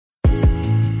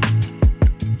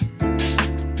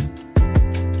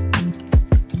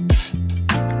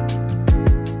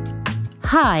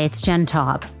Hi, it's Jen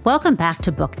Taub. Welcome back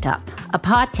to Booked Up, a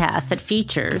podcast that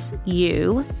features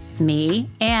you, me,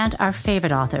 and our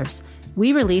favorite authors.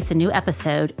 We release a new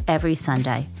episode every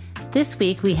Sunday. This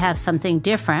week, we have something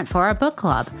different for our book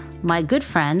club. My good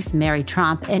friends, Mary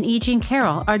Trump and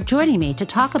Carroll, are joining me to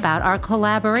talk about our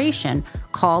collaboration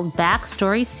called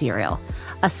Backstory Serial,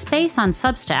 a space on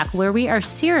Substack where we are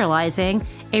serializing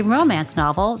a romance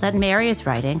novel that Mary is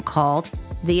writing called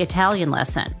The Italian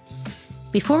Lesson.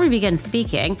 Before we begin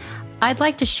speaking, I'd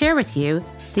like to share with you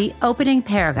the opening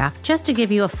paragraph just to give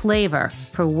you a flavor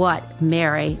for what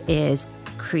Mary is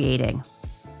creating.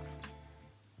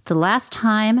 The last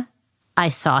time I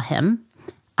saw him,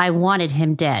 I wanted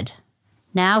him dead.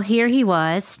 Now here he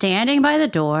was, standing by the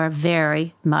door,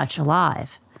 very much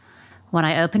alive. When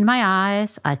I opened my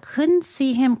eyes, I couldn't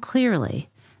see him clearly.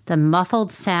 The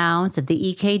muffled sounds of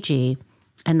the EKG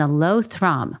and the low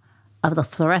thrum of the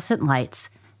fluorescent lights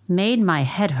made my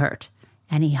head hurt,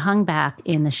 and he hung back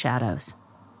in the shadows.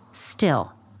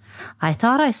 Still, I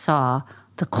thought I saw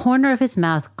the corner of his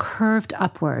mouth curved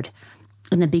upward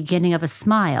in the beginning of a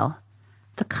smile,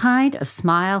 the kind of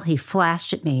smile he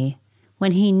flashed at me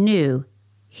when he knew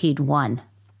he'd won.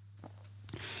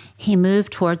 He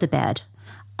moved toward the bed.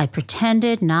 I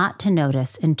pretended not to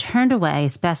notice and turned away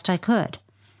as best I could,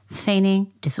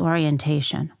 feigning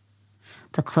disorientation.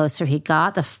 The closer he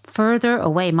got, the further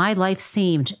away my life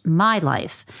seemed. My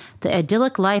life, the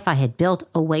idyllic life I had built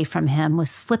away from him, was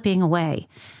slipping away.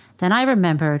 Then I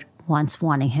remembered once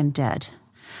wanting him dead.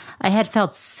 I had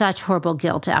felt such horrible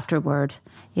guilt afterward.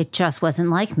 It just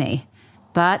wasn't like me.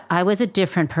 But I was a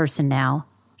different person now,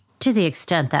 to the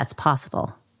extent that's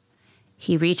possible.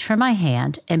 He reached for my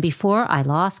hand, and before I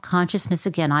lost consciousness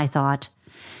again, I thought,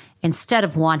 instead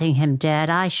of wanting him dead,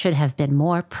 I should have been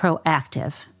more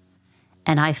proactive.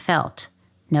 And I felt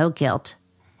no guilt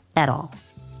at all.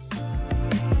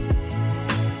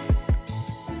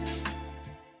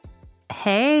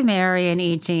 Hey, Mary and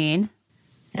Eugene.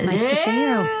 It's nice to see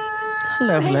you.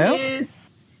 Hello, hello.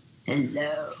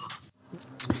 Hello.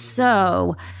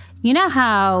 So, you know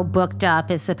how Booked Up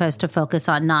is supposed to focus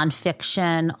on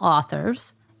nonfiction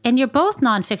authors? And you're both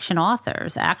nonfiction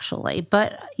authors, actually,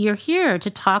 but you're here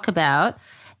to talk about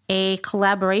a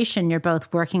collaboration you're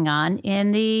both working on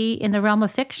in the realm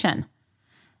of fiction.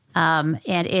 And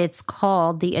it's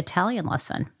called The Italian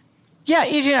Lesson. Yeah,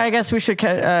 Eugene, I guess we should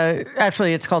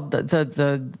actually it's called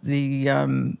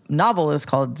the novel is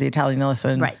called The Italian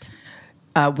Lesson. Right.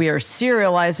 We are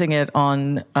serializing it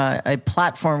on a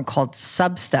platform called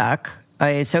Substack.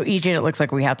 So, Eugene, it looks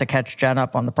like we have to catch Jen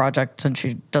up on the project since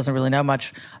she doesn't really know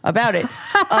much about it.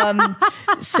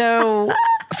 So,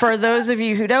 for those of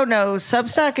you who don't know,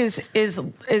 Substack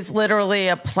is literally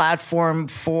a platform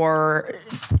for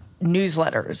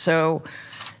newsletters. So,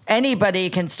 anybody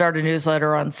can start a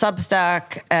newsletter on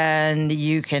Substack, and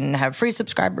you can have free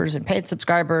subscribers and paid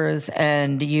subscribers,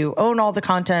 and you own all the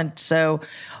content. So,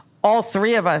 all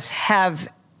three of us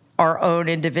have our own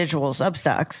individual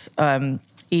Substacks.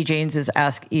 Eugene's is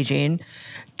Ask Eugene.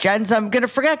 Jen's, I'm going to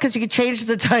forget because you changed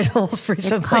the title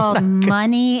recently. It's called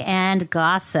Money and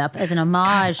Gossip as an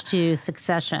homage to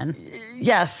Succession.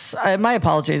 Yes, my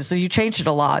apologies. So you changed it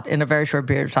a lot in a very short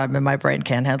period of time, and my brain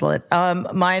can't handle it.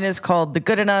 Mine is called The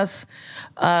Good in Us,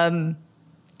 and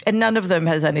none of them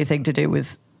has anything to do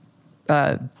with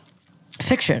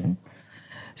fiction.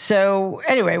 So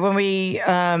anyway, when we,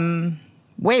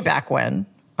 way back when,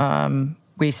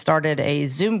 we started a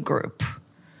Zoom group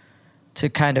to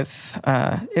kind of,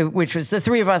 which was the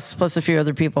three of us plus a few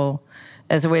other people,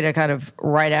 as a way to kind of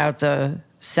write out the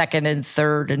second and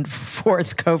third and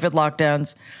fourth COVID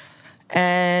lockdowns.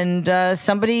 And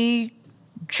somebody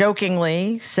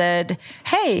jokingly said,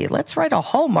 hey, let's write a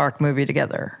Hallmark movie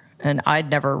together. And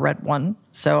I'd never read one.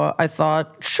 So I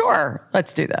thought, sure,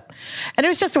 let's do that. And it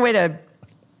was just a way to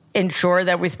ensure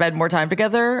that we spend more time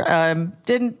together.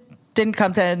 Didn't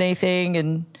come to anything,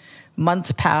 and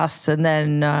months passed, and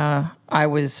then I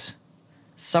was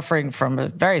suffering from a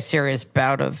very serious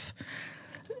bout of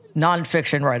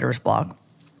nonfiction writer's block.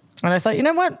 And I thought, you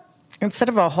know what? Instead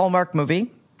of a Hallmark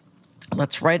movie,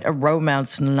 let's write a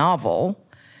romance novel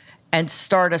and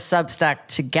start a Substack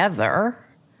together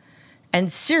and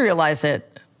serialize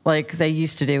it like they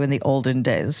used to do in the olden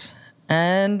days.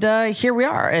 And here we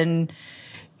are. And,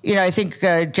 you know, I think,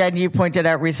 Jen, you pointed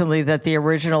out recently that the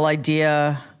original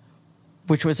idea,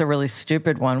 which was a really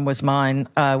stupid one, was mine,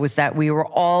 was that we were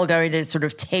all going to sort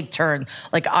of take turns.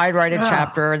 Like, I'd write a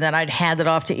chapter, and then I'd hand it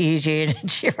off to Eugene,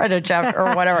 and she'd write a chapter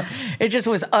or whatever. It just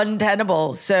was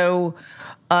untenable. So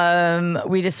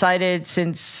we decided,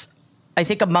 since I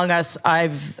think among us,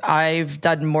 I've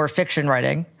done more fiction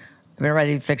writing, been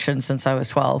writing fiction since I was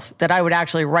 12, that I would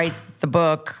actually write the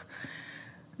book.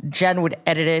 Jen would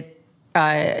edit it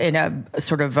in a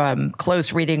sort of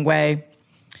close reading way.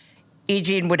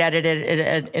 Eugene would edit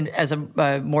it as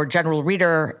a more general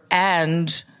reader,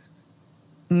 and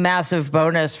massive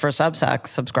bonus for Substack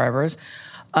subscribers,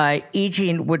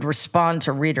 Eugene would respond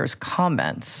to readers'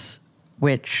 comments,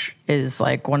 which is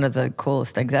like one of the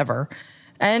coolest things ever.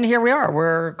 And here we are.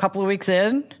 We're a couple of weeks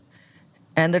in,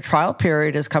 and the trial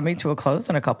period is coming to a close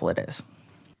in a couple of days.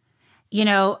 You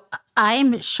know,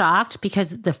 I'm shocked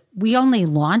because we only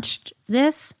launched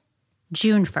this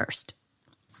June 1st.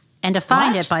 And to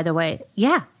find it, by the way,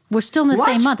 yeah, we're still in the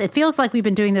same month. It feels like we've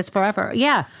been doing this forever.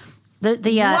 Yeah.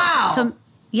 Wow. So,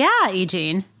 yeah,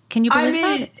 Eugene, can you believe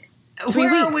that? 3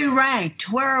 where weeks. are we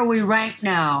ranked? Where are we ranked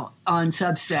now on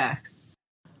Substack?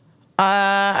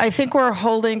 I think we're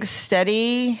holding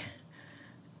steady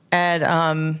at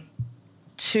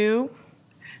 2.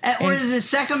 We're in the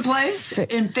second place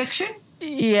in fiction?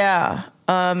 Yeah.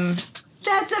 That's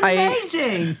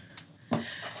amazing.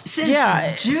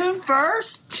 Since June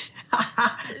 1st?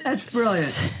 That's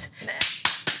brilliant.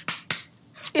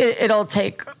 It would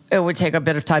take a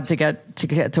bit of time to get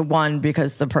to 1,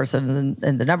 because the person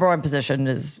in the number 1 position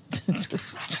is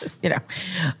just,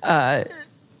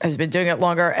 has been doing it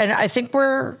longer. And I think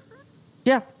we're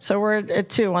at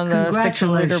 2 on the fiction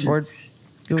leaderboard.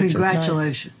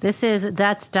 Congratulations. Nice.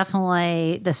 That's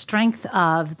definitely the strength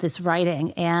of this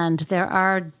writing. And there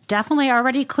are definitely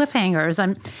already cliffhangers.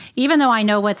 Even though I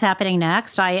know what's happening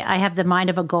next, I have the mind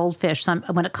of a goldfish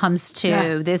when it comes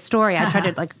to this story. I try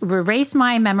to erase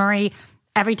my memory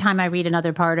every time I read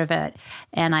another part of it.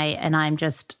 And I'm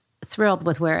just thrilled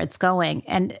with where it's going.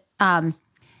 And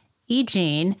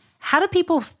Eugene, how do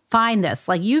people find this?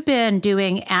 Like, you've been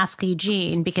doing Ask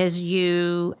Eugene because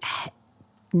you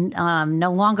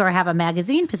no longer have a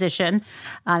magazine position.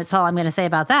 That's all I'm going to say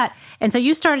about that. And so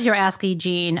you started your Ask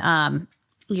Eugene,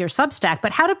 your Substack.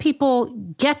 But how do people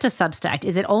get to Substack?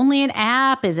 Is it only an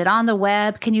app? Is it on the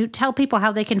web? Can you tell people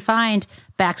how they can find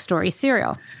Backstory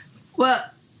Serial? Well,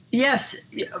 yes.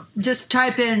 Just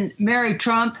type in Mary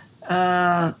Trump,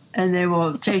 and they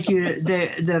will take you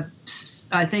to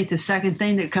I think the second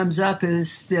thing that comes up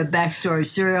is the Backstory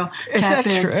Serial. Is that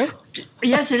true?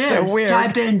 Yes, it is. So weird.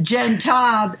 Type in Jen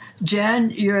Taub. Jen,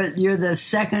 you're the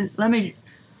second.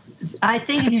 I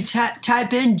think if you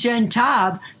type in Jen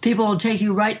Taub, people will take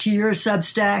you right to your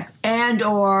Substack and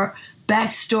or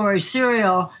Backstory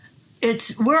Serial.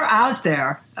 We're out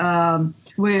there. The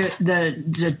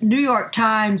New York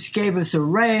Times gave us a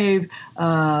rave.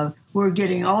 We're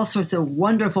getting all sorts of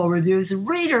wonderful reviews.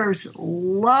 Readers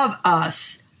love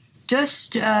us.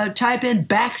 Just type in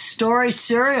Backstory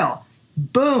Serial.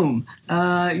 Boom.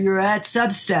 You're at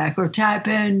Substack. Or type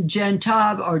in Jen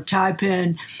Taub, or type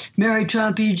in Mary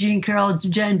Trump, Eugene Carroll,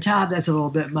 Jen Taub. That's a little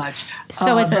bit much.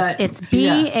 So it's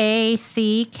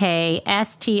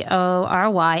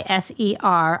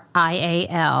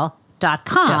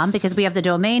BACKSTORYSERIAL.com, because we have the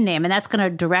domain name, and that's going to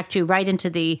direct you right into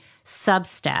the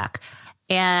Substack.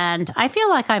 And I feel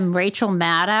like I'm Rachel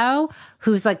Maddow,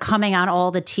 who's coming on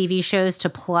all the TV shows to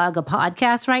plug a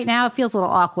podcast right now. It feels a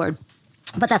little awkward,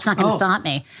 but that's not going to stop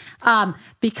me.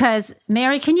 Because,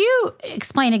 Mary, can you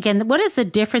explain again, what is the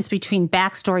difference between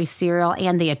Backstory Serial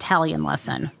and the Italian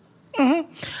Lesson?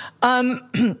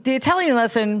 Mm-hmm. The Italian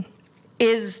Lesson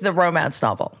is the romance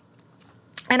novel.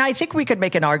 And I think we could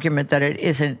make an argument that it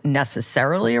isn't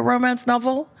necessarily a romance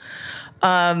novel.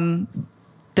 There's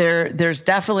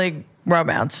definitely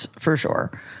romance, for sure.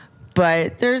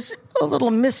 But there's a little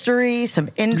mystery, some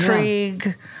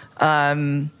intrigue,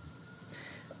 all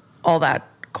that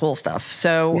cool stuff.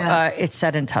 So it's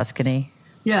set in Tuscany.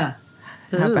 Yeah.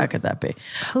 How bad could that be?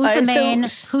 Who's the main?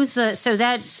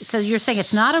 So you're saying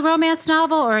it's not a romance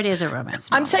novel, or it is a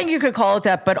romance novel? I'm saying you could call it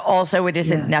that, but also it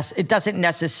isn't. It doesn't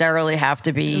necessarily have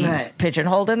to be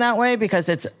pigeonholed in that way, because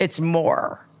it's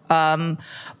more.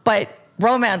 But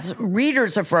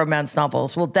readers of romance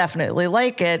novels will definitely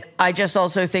like it. I just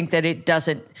also think that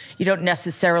you don't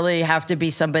necessarily have to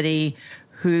be somebody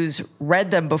who's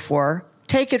read them before.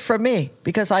 Take it from me,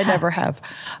 because I never have,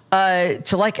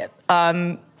 to like it.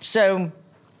 So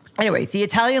anyway, The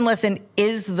Italian Lesson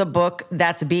is the book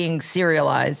that's being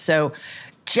serialized. So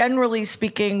generally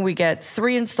speaking, we get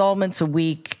 3 installments a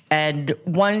week, and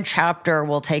 1 chapter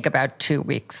will take about 2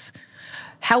 weeks.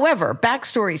 However,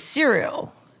 Backstory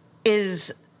Serial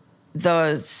is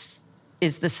the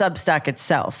Substack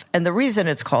itself. And the reason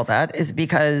it's called that is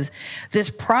because this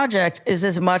project is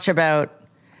as much about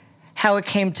how it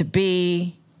came to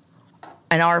be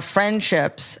and our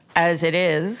friendships as it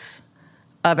is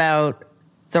about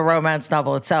the romance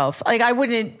novel itself. Like I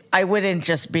wouldn't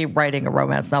just be writing a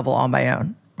romance novel on my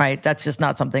own, right? That's just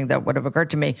not something that would have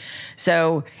occurred to me.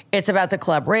 So it's about the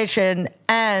collaboration,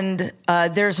 and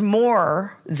there's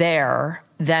more there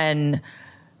than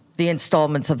the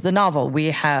installments of the novel.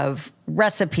 We have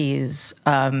recipes,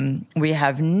 we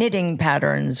have knitting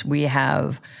patterns, we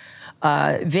have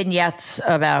vignettes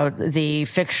about the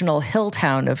fictional hill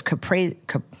town of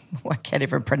I can't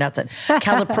even pronounce it,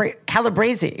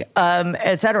 Calabrese,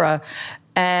 et cetera.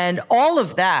 And all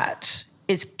of that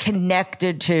is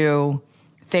connected to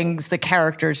things the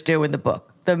characters do in the book,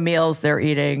 the meals they're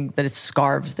eating, the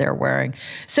scarves they're wearing.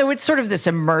 So it's sort of this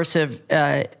immersive,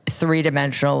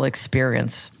 three-dimensional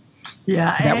experience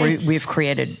that we've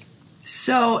created.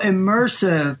 So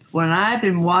immersive. When I've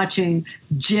been watching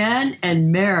Jen and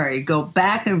Mary go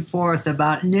back and forth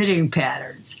about knitting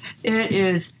patterns, it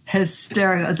is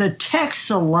hysterical. The texts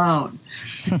alone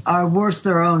are worth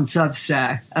their own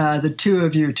Substack. The two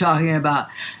of you talking about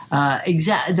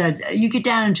that you get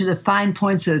down into the fine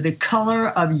points of the color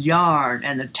of yarn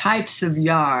and the types of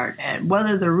yarn and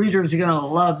whether the readers are going to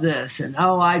love this and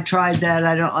I tried that,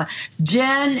 I don't like.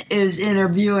 Jen is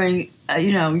interviewing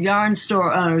yarn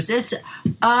store owners. It's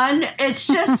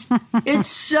just it's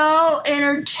so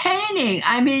entertaining.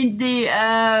 I mean the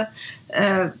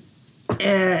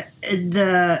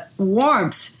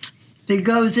warmth that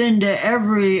goes into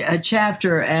every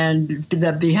chapter, and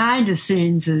the behind the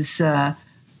scenes is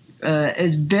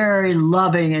very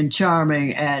loving and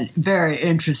charming and very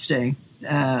interesting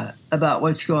about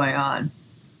what's going on.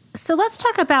 So let's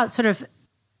talk about sort of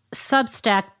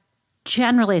Substack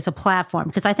generally as a platform,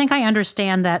 because I think I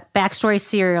understand that Backstory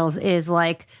Serials is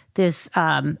like this,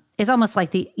 is almost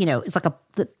like it's like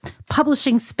the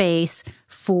publishing space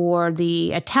for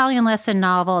the Italian lesson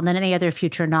novel and then any other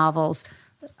future novels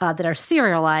that are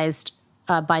serialized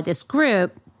by this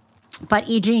group. But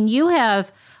Eugene, you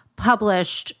have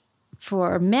published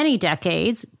for many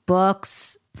decades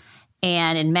books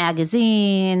and in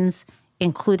magazines,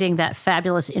 including that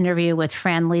fabulous interview with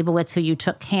Fran Lebowitz, who you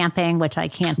took camping, which I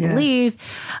can't believe.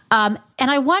 And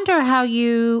I wonder how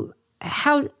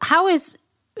is,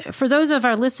 for those of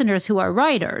our listeners who are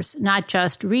writers, not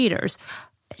just readers,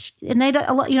 and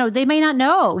they may not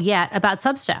know yet about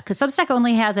Substack, because Substack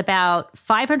only has about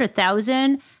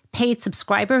 500,000 paid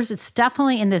subscribers. It's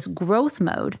definitely in this growth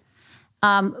mode.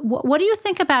 What do you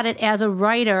think about it as a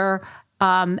writer,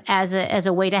 as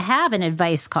a way to have an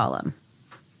advice column?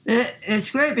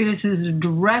 It's great because it's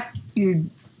direct.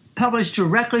 You publish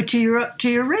directly to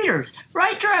your readers,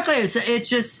 right? Directly. It's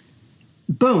just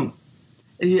boom.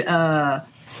 It's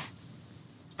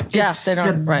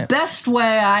the best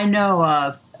way I know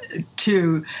of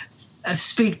to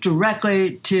speak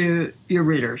directly to your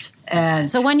readers. And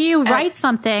so when you write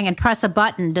something and press a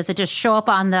button, does it just show up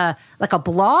on like a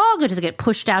blog, or does it get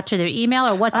pushed out to their email,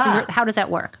 or how does that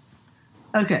work?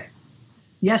 Okay.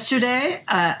 Yesterday,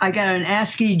 I got an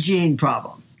Ask Eugene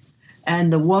problem.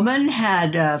 And the woman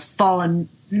had fallen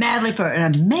madly for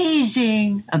an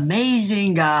amazing,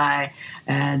 amazing guy.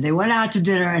 And they went out to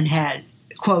dinner and had,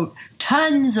 quote,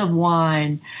 tons of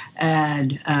wine.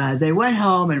 And they went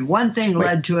home, and one thing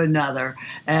led to another.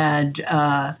 And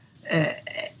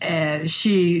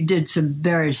she did some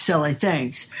very silly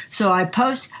things. So I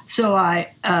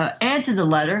answered the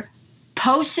letter,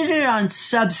 posted it on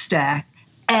Substack,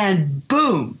 and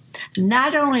boom,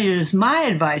 not only does my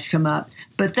advice come up,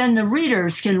 but then the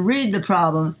readers can read the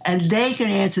problem and they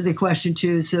can answer the question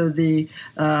too. So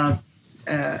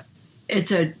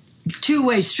it's a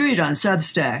two-way street on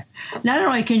Substack. Not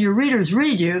only can your readers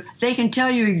read you, they can tell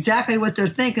you exactly what they're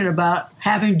thinking about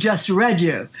having just read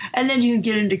you. And then you can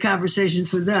get into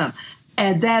conversations with them.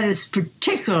 And that is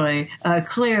particularly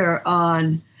clear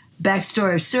on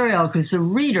Backstory Serial, because the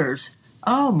readers,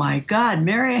 oh my God,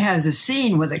 Mary has a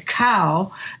scene with a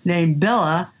cow named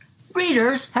Bella.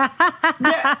 Readers,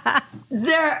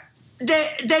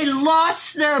 they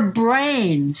lost their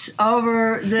brains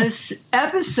over this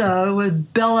episode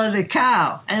with Bella the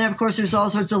cow. And of course, there's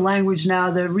all sorts of language now.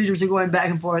 The readers are going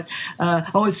back and forth.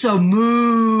 It's so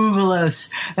moveless.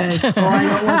 And, I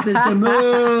don't want this to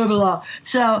move along.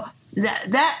 So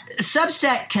that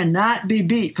Substack cannot be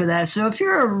beat for that. So if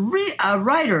you're a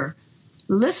writer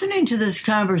listening to this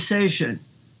conversation,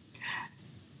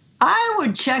 I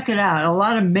would check it out. A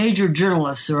lot of major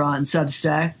journalists are on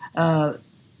Substack.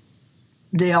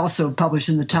 They also publish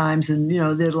in the Times and,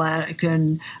 the Atlantic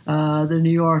and the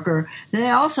New Yorker. They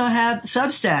also have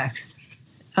Substacks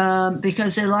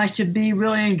because they like to be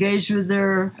really engaged with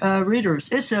their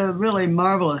readers. It's a really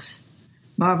marvelous,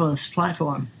 marvelous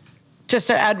platform. Just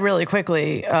to add really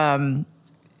quickly, I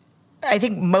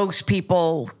think most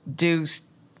people do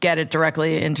get it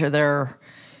directly into their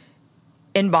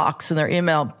inbox and their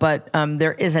email, but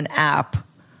there is an app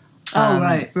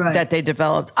right. that they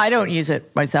developed. I don't use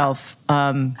it myself.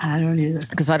 I don't either,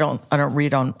 because I don't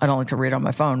like to read on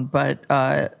my phone. But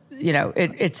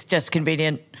it's just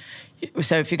convenient.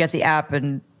 So if you get the app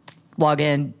and log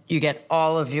in, you get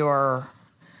all of the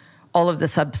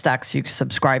Substacks you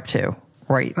subscribe to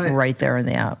right there in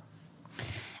the app.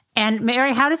 And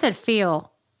Mary, how does it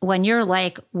feel when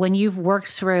you've worked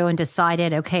through and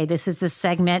decided, okay, this is the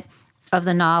segment of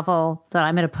the novel that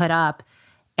I'm going to put up,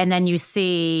 and then you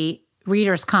see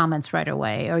readers' comments right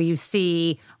away, or you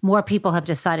see more people have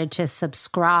decided to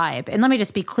subscribe? And let me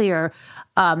just be clear,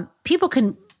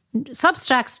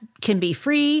 Substacks can be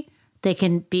free. They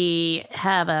can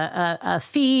have a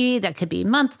fee that could be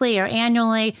monthly or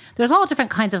annually. There's all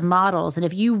different kinds of models. And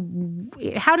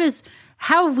how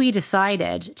have we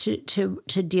decided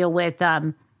to deal with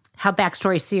how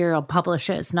Backstory Serial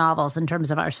publishes novels in terms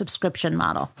of our subscription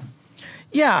model?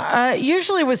 Yeah,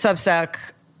 usually with Substack,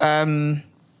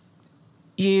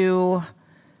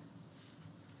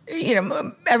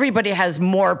 everybody has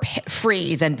more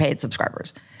free than paid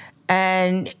subscribers,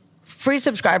 and free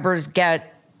subscribers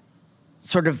get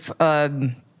sort of are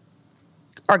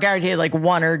guaranteed like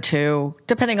one or two,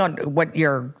 depending on what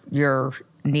your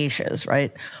niche is,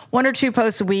 right? 1 or 2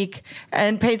 posts a week,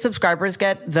 and paid subscribers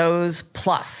get those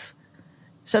plus.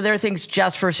 So there are things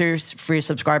just for paid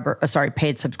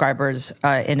subscribers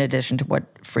in addition to what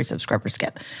free subscribers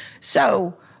get.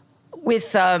 So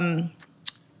with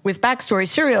Backstory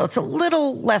Serial, it's a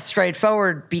little less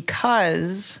straightforward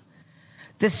because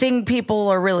the thing people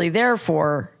are really there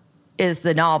for is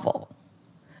the novel.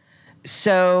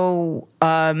 So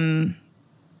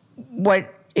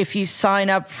if you sign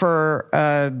up for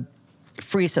a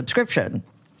free subscription,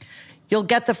 you'll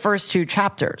get the first 2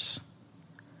 chapters.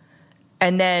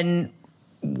 And then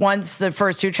once the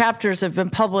first 2 chapters have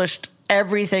been published,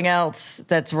 everything else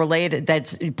that's related,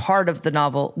 that's part of the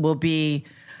novel, will be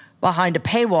behind a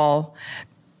paywall,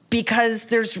 because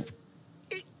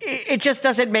it just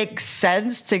doesn't make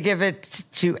sense to give it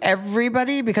to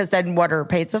everybody, because then what are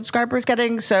paid subscribers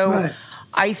getting? So right.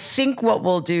 I think what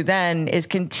we'll do then is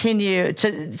continue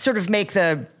to sort of make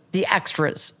the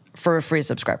extras for free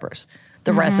subscribers.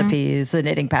 The recipes, the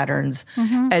knitting patterns,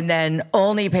 and then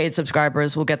only paid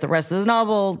subscribers will get the rest of the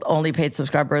novel. Only paid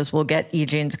subscribers will get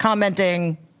E-Jean's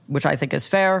commenting, which I think is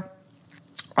fair.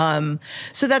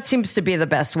 So that seems to be the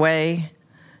best way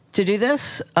to do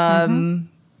this,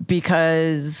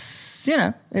 because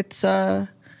it's the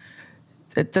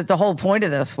whole point of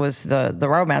this was the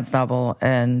romance novel,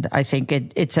 and I think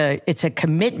it's a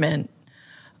commitment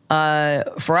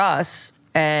for us.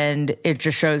 And it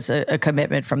just shows a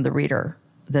commitment from the reader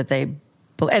that they, and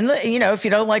if you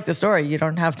don't like the story, you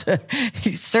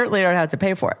certainly don't have to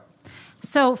pay for it.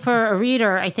 So for a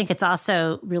reader, I think it's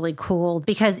also really cool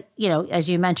because, as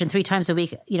you mentioned, 3 times a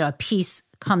week, a piece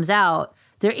comes out.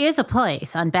 There is a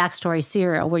place on Backstory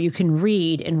Serial where you can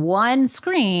read in one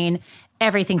screen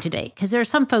everything to date. Because there are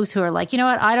some folks who are like,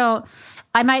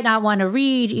 I might not want to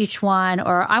read each one,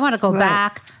 or I want to go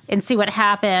back and see what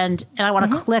happened, and I want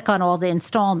to click on all the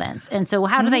installments. And so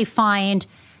how do they find,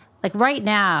 like right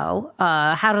now,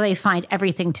 how do they find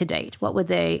everything to date? What would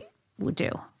they do?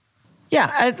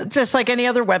 Yeah, just like any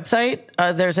other website,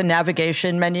 there's a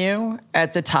navigation menu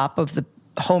at the top of the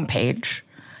homepage.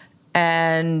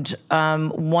 And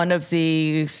one of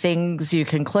the things you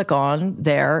can click on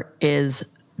there is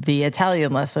the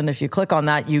Italian lesson. If you click on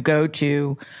that, you go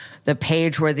to the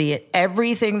page where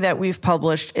everything that we've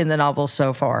published in the novel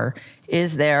so far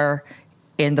is there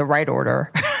in the right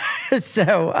order.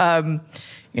 So,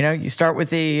 you start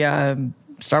with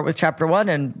chapter 1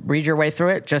 and read your way through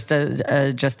it, just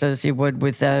as you would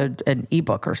with an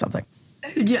ebook or something.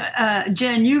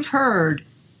 Jen, you've heard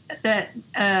that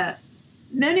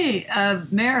many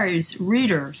of Mary's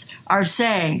readers are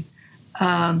saying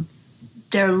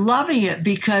they're loving it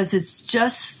because it's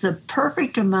just the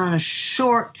perfect amount of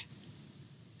shortish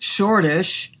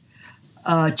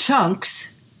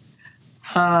chunks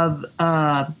of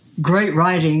great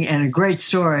writing and a great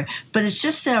story, but it's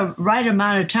just the right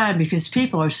amount of time because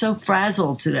people are so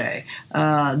frazzled today.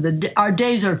 Our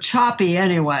days are choppy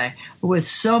anyway, with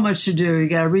so much to do. You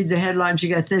got to read the headlines,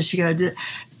 you got this, you got to do.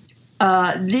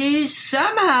 These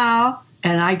somehow,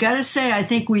 and I got to say, I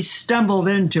think we stumbled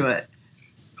into it,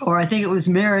 or I think it was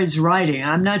Mary's writing.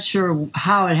 I'm not sure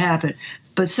how it happened,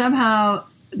 but somehow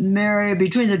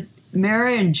between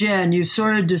Mary and Jen, you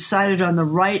sort of decided on the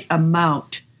right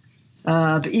amount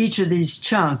of each of these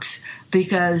chunks,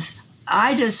 because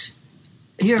I just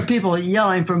hear people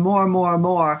yelling for more and more and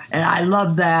more, and I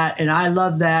love that, and I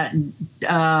love that, and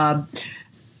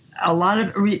A lot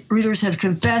of readers have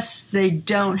confessed they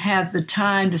don't have the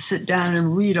time to sit down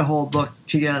and read a whole book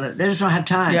together. They just don't have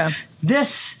time. Yeah.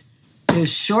 This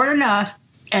is short enough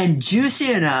and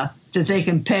juicy enough that they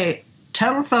can pay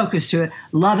total focus to it,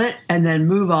 love it, and then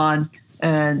move on.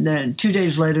 And then 2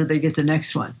 days later, they get the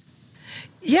next one.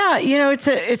 Yeah,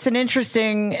 it's an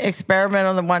interesting experiment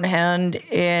on the one hand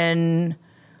in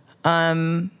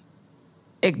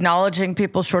acknowledging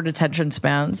people's short attention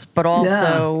spans, but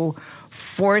also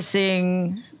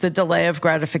forcing the delay of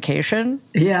gratification.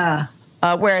 Yeah.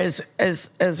 Whereas as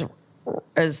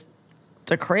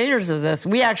the creators of this,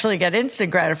 we actually get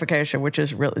instant gratification, which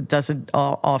is really doesn't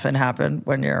often happen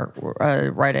when you're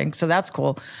writing. So that's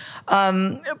cool.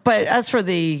 But as for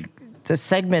the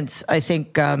segments, I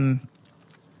think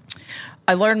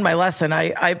I learned my lesson.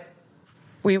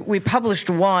 We published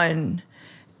one.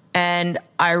 And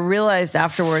I realized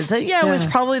afterwards that, it was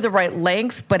probably the right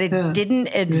length, but it didn't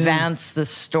advance the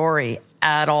story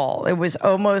at all. It was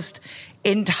almost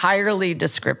entirely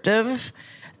descriptive.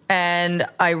 And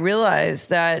I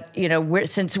realized that,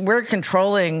 since we're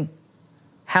controlling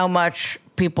how much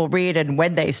people read and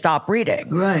when they stop reading,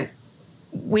 right,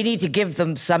 we need to give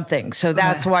them something. So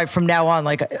that's why from now on,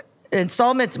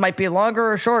 installments might be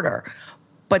longer or shorter,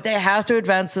 but they have to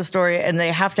advance the story and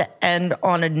they have to end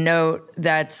on a note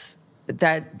that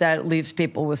leaves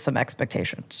people with some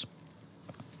expectations.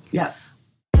 Yeah.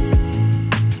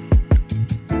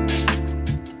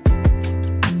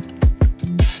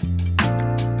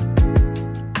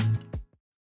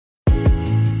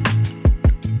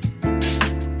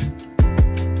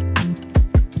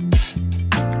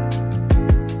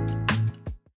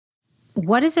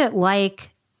 What is it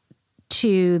like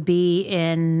to be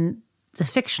in the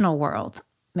fictional world,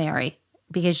 Mary?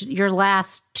 Because your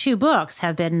last two books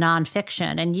have been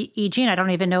nonfiction. And Eugene, I don't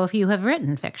even know if you have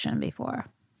written fiction before.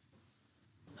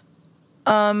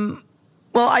 Well,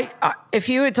 I if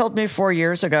you had told me 4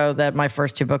 years ago that my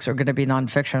first two books were going to be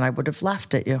nonfiction, I would have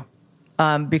laughed at you.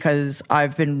 Because I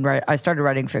started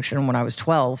writing fiction when I was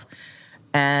 12.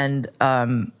 And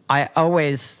I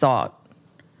always thought,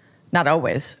 not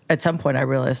always, at some point I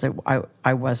realized that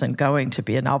I wasn't going to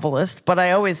be a novelist, but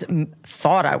I always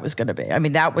thought I was going to be. I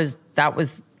mean, that was your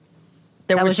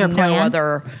plan?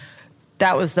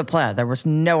 That was the plan. There was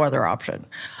no other option.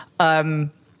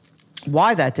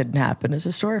 Why that didn't happen is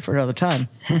a story for another time.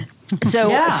 So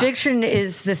fiction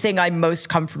is the thing I'm most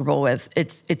comfortable with.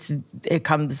 It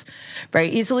comes very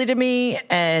easily to me,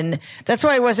 and that's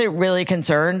why I wasn't really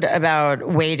concerned about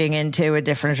wading into a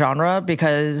different genre,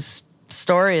 because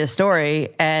story is story.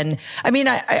 And I mean,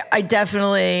 I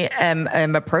definitely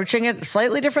am approaching it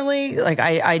slightly differently. Like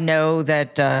I know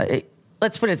that,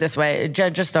 let's put it this way,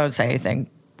 just don't say anything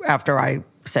after I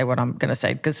say what I'm going to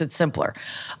say, because it's simpler.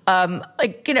 My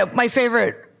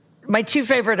two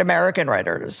favorite American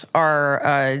writers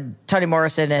are Toni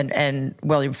Morrison and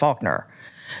William Faulkner.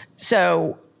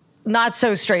 So not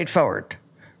so straightforward,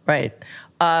 right?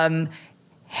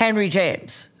 Henry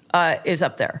James is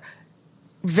up there.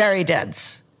 Very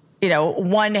dense.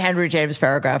 One Henry James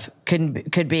paragraph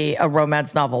could be a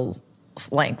romance novel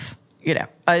length,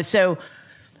 so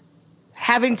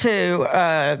having to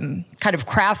kind of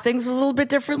craft things a little bit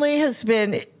differently has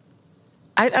been,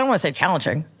 I don't want to say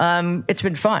challenging. It's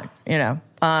been fun,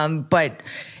 but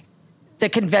the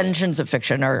conventions of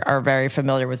fiction are very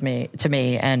familiar to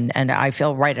me, and I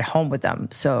feel right at home with them.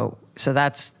 So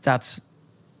that's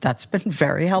been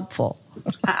very helpful.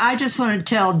 I just want to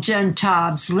tell Jen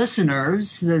Taub's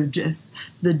listeners, the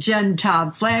Jen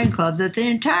Taub fan club, that the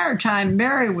entire time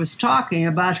Mary was talking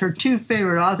about her two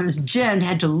favorite authors, Jen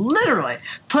had to literally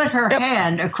put her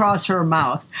hand across her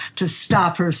mouth to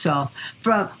stop herself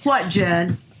from what,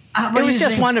 Jen? It was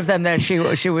just one of them that she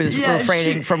was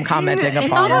refraining from commenting upon.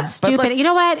 It's almost stupid. You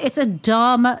know what? It's a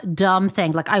dumb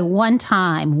thing. Like I one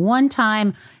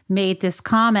time made this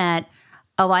comment,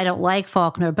 I don't like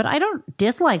Faulkner, but I don't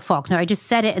dislike Faulkner. I just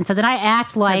said it, and so then I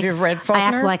act like Have you read Faulkner?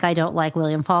 I act like I don't like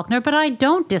William Faulkner, but I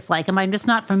don't dislike him. I'm just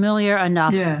not familiar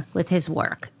enough with his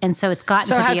work, and so it's gotten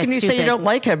to be a stupid. So how can you say you don't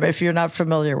like him if you're not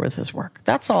familiar with his work?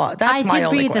 That's all. That's my only question. I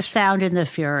did read The Sound and the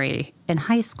Fury in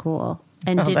high school,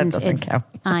 and that doesn't count.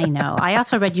 I know. I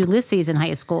also read Ulysses in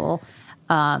high school.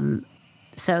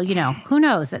 So, who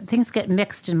knows? Things get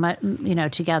mixed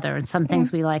and, together, and some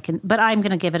things we like. But I'm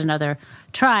going to give it another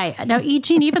try. Now,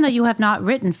 Eugene, even though you have not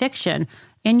written fiction,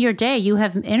 in your day, you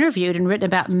have interviewed and written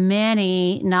about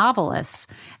many novelists.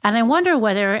 And I wonder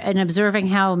whether, in observing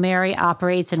how Mary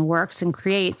operates and works and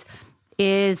creates,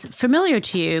 is familiar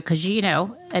to you, because,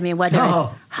 whether it's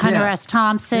Hunter S.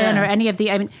 Thompson or any of the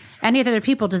other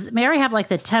people, does Mary have like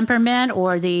the temperament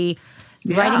or the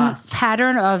writing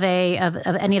pattern of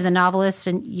any of the novelists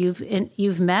and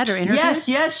you've met or interviewed?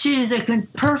 Yes, she's a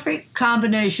perfect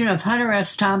combination of Hunter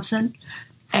S. Thompson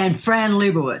and Fran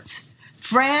Lebowitz.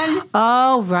 Fran.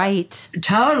 Oh, right.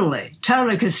 Totally,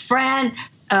 because Fran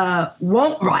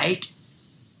won't write.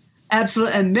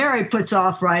 Absolutely, and Mary puts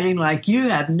off writing like you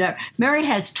have never. Mary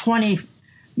has 20.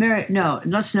 No,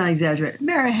 let's not exaggerate.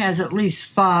 Mary has at least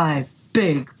 5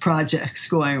 big projects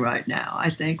going right now. I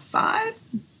think 5.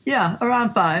 Yeah,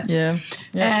 around 5. Yeah.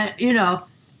 And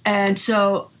and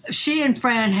so she and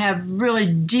Fran have really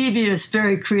devious,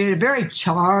 very creative, very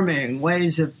charming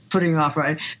ways of putting off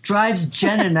writing. Drives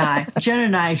Jen and I. Jen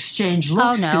and I exchange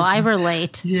looks. Oh no, I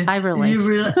relate. Yeah, I relate.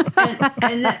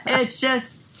 And it's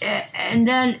just. And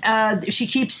then she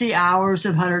keeps the hours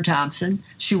of Hunter Thompson.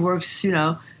 She works,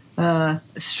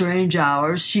 strange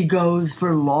hours. She goes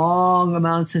for long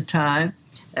amounts of time.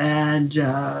 And,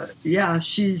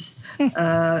 she's going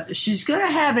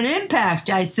to have an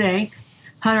impact, I think.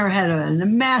 Hunter had a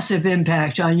massive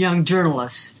impact on young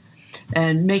journalists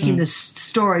and making the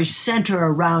story center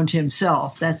around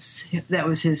himself. That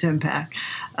was his impact.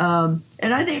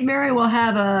 And I think Mary will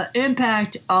have an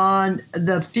impact on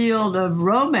the field of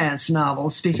romance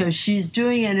novels because she's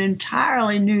doing an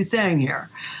entirely new thing here.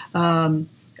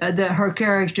 Her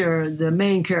character, the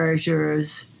main character,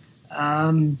 is,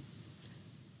 I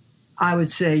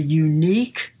would say,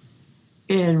 unique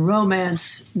in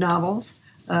romance novels.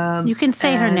 You can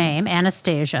say her name,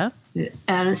 Anastasia.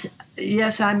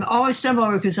 Yes, I'm always stumbling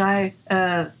over because I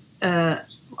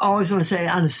always want to say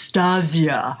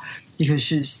Anastasia because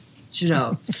she's,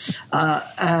 so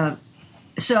I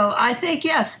think,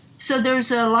 yes. So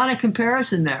there's a lot of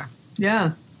comparison there.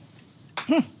 Yeah.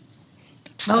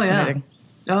 Oh, yeah.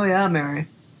 Oh, yeah, Mary.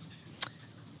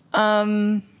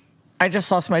 I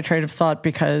just lost my train of thought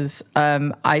because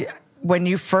when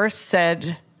you first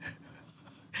said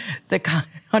the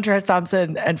Hunter S.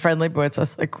 Thompson and Fran Lebowitz, I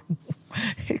was like,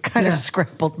 it kind of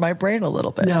scrambled my brain a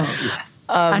little bit. No,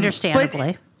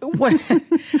 understandably.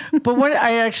 But what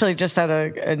I actually just had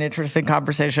an interesting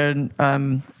conversation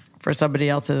for somebody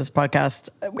else's podcast.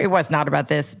 It was not about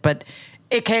this, but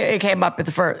it came up at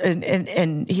the first,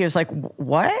 and he was like,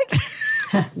 "What?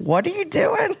 What are you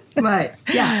doing?" Right?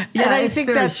 Yeah. And I think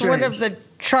that's strange. One of the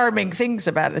charming things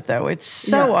about it, though. It's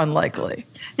so unlikely.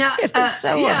 Now, it is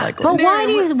so unlikely. But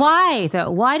why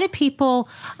though? Why do people?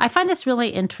 I find this really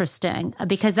interesting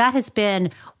because that has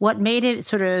been what made it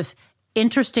sort of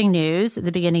interesting news at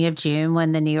the beginning of June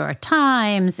when the New York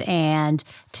Times and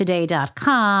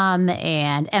Today.com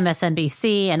and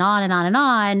MSNBC and on and on and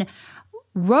on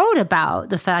wrote about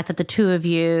the fact that the two of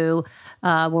you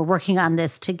were working on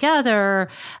this together.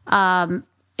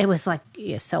 It was like,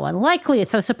 it's so unlikely,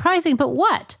 it's so surprising, but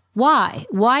what? Why?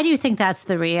 Why do you think that's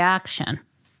the reaction?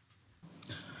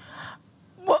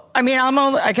 Well, I mean,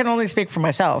 I can only speak for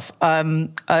myself.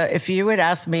 If you had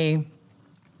asked me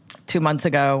 2 months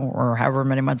ago or however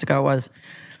many months ago it was,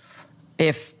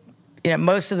 if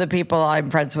most of the people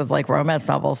I'm friends with like romance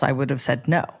novels, I would have said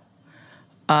no.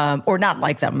 Or not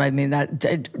like them. I mean,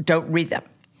 don't read them.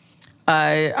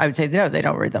 I would say, no, they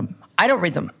don't read them. I don't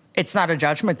read them. It's not a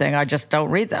judgment thing. I just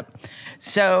don't read them.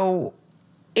 So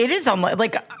it is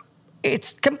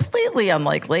it's completely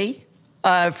unlikely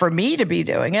for me to be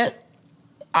doing it.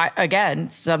 Again,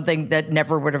 something that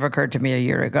never would have occurred to me a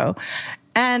year ago.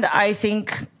 And I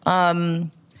think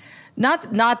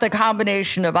not the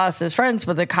combination of us as friends,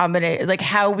 but the combination, like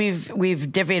how we've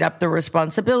divvied up the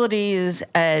responsibilities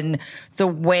and the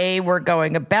way we're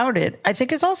going about it, I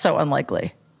think is also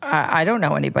unlikely. I don't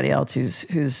know anybody else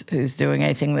who's doing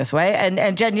anything this way.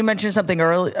 And Jen, you mentioned something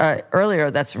earlier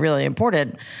that's really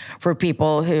important for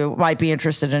people who might be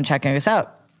interested in checking us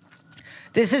out.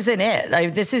 This isn't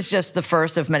it. This is just the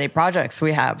first of many projects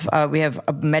we have. We have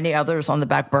many others on the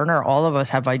back burner. All of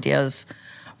us have ideas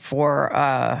for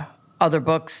other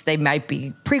books. They might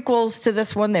be prequels to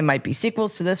this one. They might be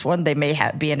sequels to this one. They may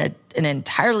be in an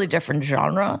entirely different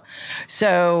genre.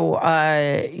 So,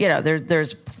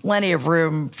 there's plenty of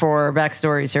room for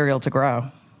Backstory Serial to grow.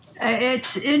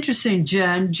 It's interesting,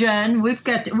 Jen. Jen, we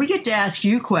get to ask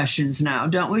you questions now,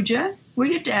 don't we, Jen? We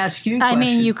get to ask you questions. I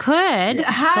mean, you could. Go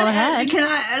ahead.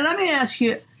 Let me ask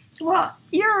you, well,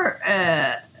 you're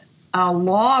a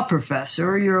law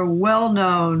professor. You're a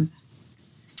well-known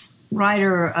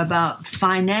writer about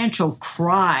financial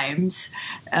crimes.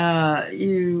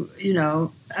 You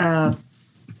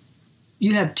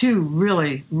have two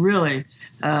really, really,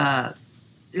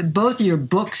 both of your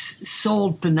books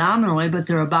sold phenomenally, but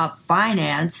they're about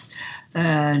finance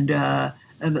and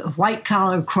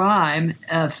white-collar crime,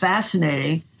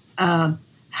 fascinating.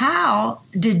 How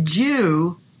did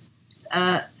you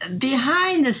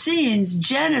behind the scenes,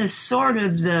 Jen is sort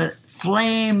of the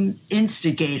flame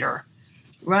instigator,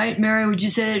 right? Mary, would you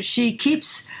say that she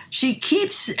keeps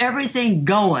everything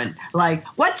going? Like,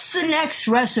 what's the next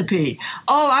recipe?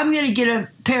 Oh, I got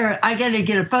to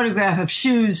get a photograph of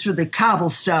shoes for the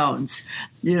cobblestones,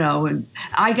 and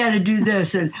I got to do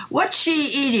this. And what's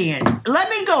she eating? And let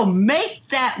me go make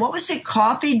that. What was it?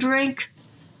 Coffee drink?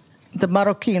 The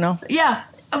Marocchino. Yeah.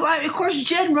 Of course,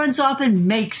 Jen runs off and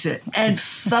makes it and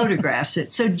photographs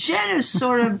it. So Jen is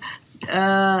sort of,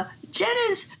 Jen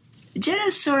is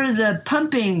sort of the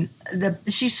pumping.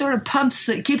 She sort of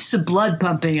keeps the blood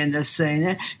pumping in this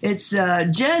thing. It's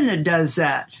Jen that does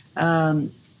that.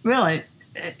 Really,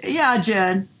 yeah,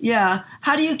 Jen. Yeah.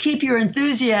 How do you keep your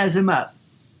enthusiasm up?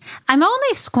 I'm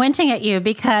only squinting at you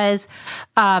because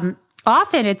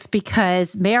often it's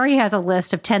because Mary has a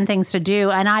list of 10 things to do,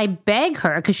 and I beg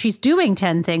her, because she's doing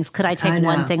 10 things, could I take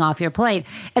one thing off your plate?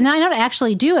 And then I don't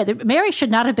actually do it. Mary should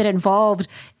not have been involved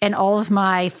in all of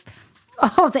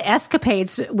the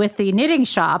escapades with the knitting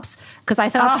shops, because I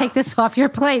said, I'll take this off your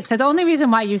plate. So the only reason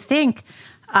why you think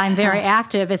I'm very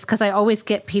active is because I always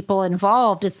get people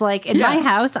involved. It's like in my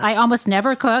house, I almost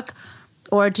never cook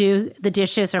or do the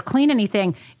dishes or clean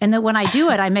anything. And then when I do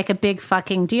it, I make a big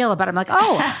fucking deal about it. I'm like,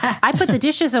 oh, I put the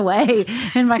dishes away.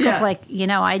 And Michael's like,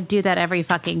 I do that every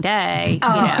fucking day,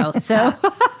 So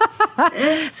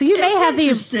so you may have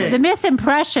the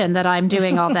misimpression that I'm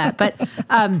doing all that. But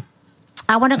I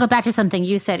want to go back to something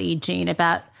you said, E. Jean,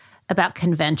 about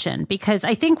convention, because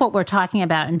I think what we're talking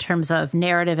about in terms of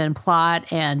narrative and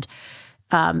plot and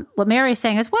what Mary's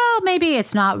saying is, well, maybe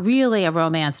it's not really a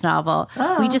romance novel.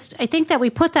 I think that we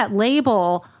put that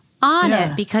label on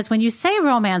it because when you say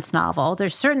romance novel,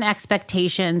 there's certain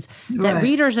expectations that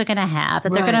readers are going to have,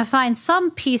 that they're going to find some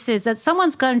pieces that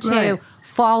someone's going to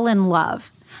fall in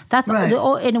love. That's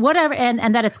and whatever,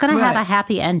 and that it's going to have a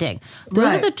happy ending.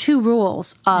 Those are the two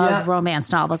rules of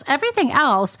romance novels. Everything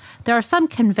else, there are some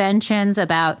conventions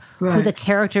about who the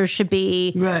characters should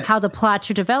be, how the plot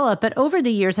should develop. But over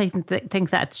the years, I think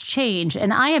that's changed.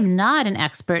 And I am not an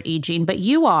expert, E. Jean, but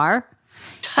you are.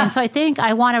 And so I think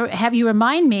I want to have you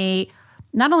remind me,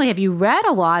 not only have you read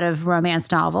a lot of romance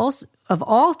novels of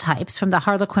all types, from the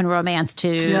Harlequin romance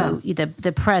to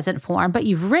the present form, but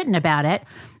you've written about it.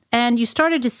 And you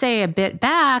started to say a bit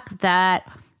back that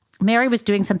Mary was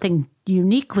doing something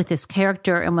unique with this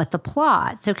character and with the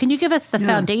plot. So can you give us the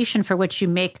foundation for which you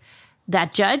make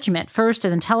that judgment first,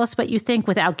 and then tell us what you think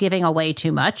without giving away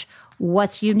too much?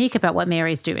 What's unique about what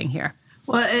Mary's doing here?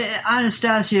 Well,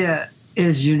 Anastasia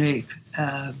is unique.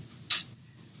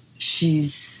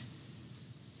 She's...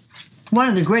 One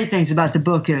of the great things about the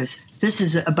book is this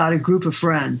is about a group of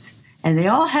friends, and they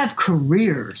all have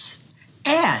careers.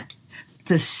 And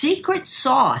the secret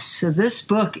sauce of this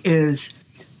book is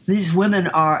these women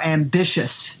are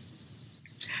ambitious.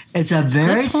 It's a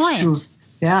very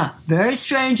very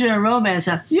strange in a romance.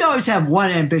 You always have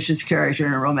one ambitious character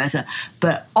in a romance,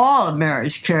 but all of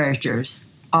Mary's characters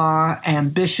are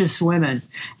ambitious women,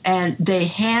 and they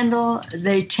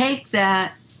take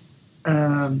that,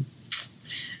 sort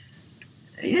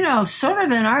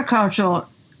of in our culture,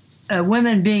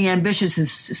 women being ambitious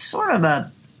is sort of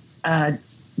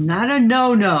not a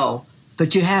no-no,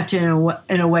 but you have to,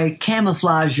 in a way,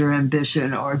 camouflage your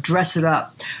ambition or dress it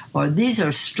up. Or these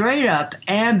are straight-up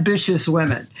ambitious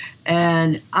women.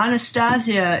 And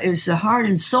Anastasia is the heart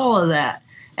and soul of that.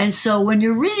 And so when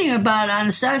you're reading about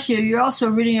Anastasia, you're also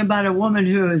reading about a woman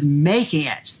who is making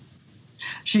it.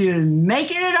 She is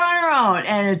making it on her own.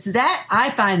 And it's that, I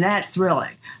find that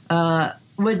thrilling.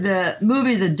 With the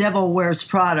movie The Devil Wears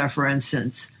Prada, for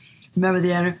instance. Remember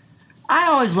the end? I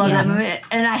always loved that movie,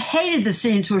 and I hated the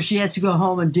scenes where she has to go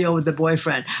home and deal with the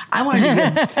boyfriend. I wanted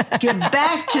to get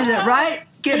back to the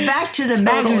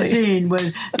magazine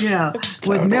with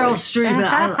Meryl Streep.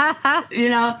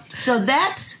 So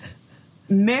that's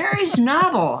Mary's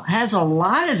novel has a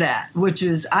lot of that, which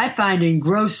is I find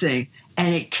engrossing,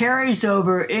 and it carries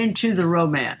over into the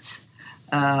romance.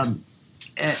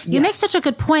 You make such a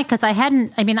good point, because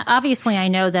obviously I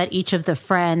know that each of the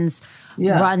friends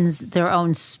runs their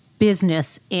own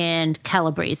business in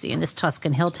Calabrese, in this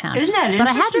Tuscan hill town. Isn't that interesting? But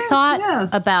I hadn't thought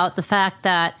about the fact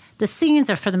that the scenes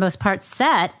are, for the most part,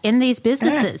 set in these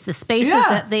businesses, the spaces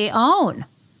that they own.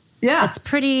 Yeah.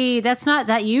 That's not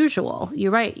that usual.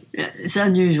 You're right. Yeah, it's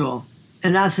unusual.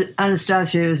 And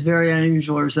Anastasia is very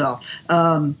unusual herself.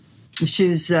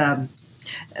 She's got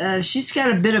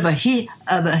a bit of a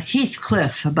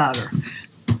Heathcliff about her.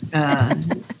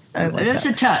 Just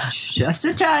a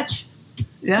touch.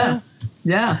 Yeah.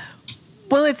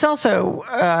 Well, it's also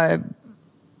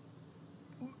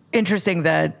interesting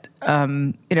that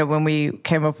when we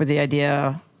came up with the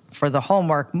idea for the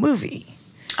Hallmark movie,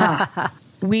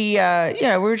 we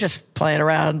were just playing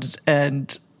around,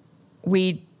 and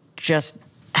we just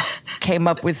came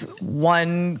up with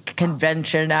one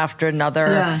convention after another.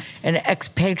 Yeah. An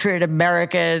expatriate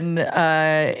American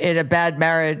in a bad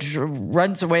marriage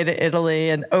runs away to Italy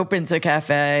and opens a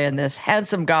cafe, and this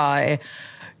handsome guy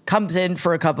comes in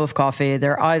for a cup of coffee.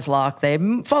 Their eyes lock. They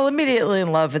fall immediately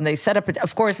in love, and they set up.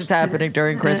 Of course, it's happening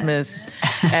during Christmas,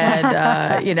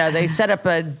 and they set up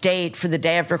a date for the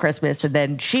day after Christmas, and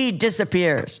then she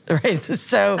disappears. Right.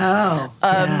 So,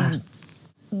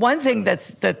 one thing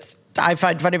that's I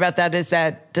find funny about that is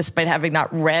that despite having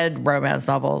not read romance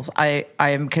novels, I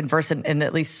am conversant in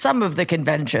at least some of the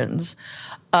conventions,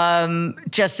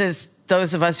 just as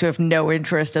those of us who have no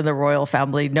interest in the royal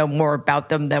family know more about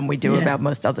them than we do about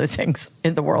most other things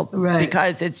in the world, right?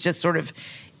 Because it's just sort of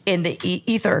in the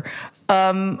ether.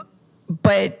 So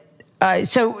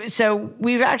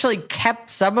we've actually kept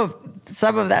some of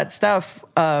that stuff,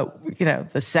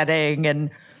 the setting and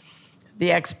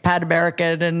the expat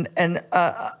American and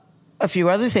a few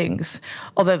other things,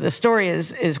 although the story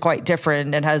is quite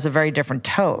different and has a very different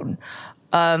tone.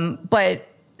 But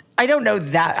I don't know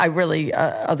that I really,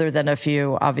 other than a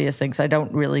few obvious things, I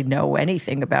don't really know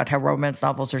anything about how romance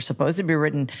novels are supposed to be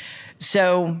written.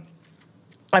 So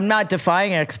I'm not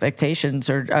defying expectations,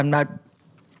 or I'm not,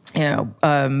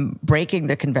 breaking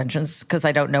the conventions because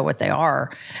I don't know what they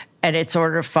are. And it's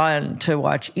sort of fun to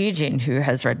watch Eugene, who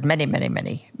has read many, many,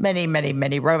 many, many, many,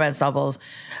 many romance novels,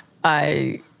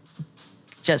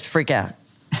 just freak out.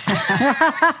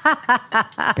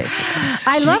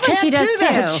 I love when she does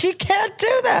too. She can't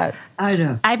do that. I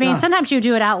know. I mean, sometimes you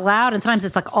do it out loud, and sometimes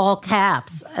it's like all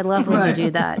caps. I love when you do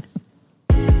that.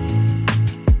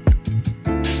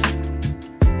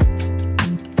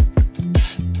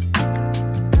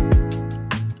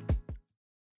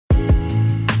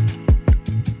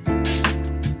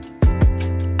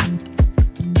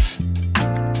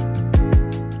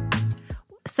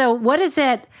 So, what is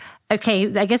it?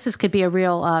 Okay, I guess this could be a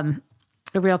real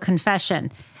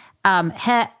confession.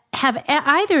 Have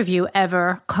either of you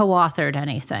ever co-authored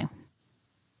anything?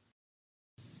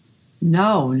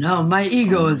 No. My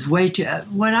ego is way too.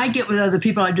 When I get with other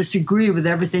people, I disagree with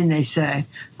everything they say.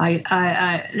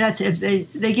 That's if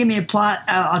they give me a plot.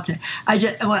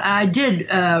 I did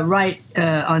write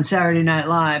on Saturday Night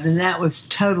Live, and that was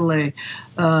totally.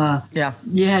 You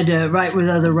had to write with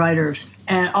other writers,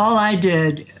 and all I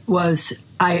did was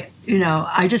I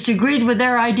just agreed with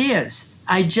their ideas.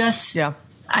 I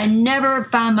never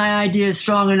found my ideas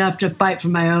strong enough to fight for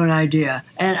my own idea.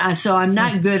 And so I'm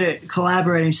not good at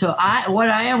collaborating. So what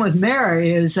I am with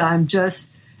Mary is I'm just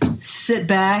sit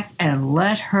back and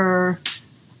let her,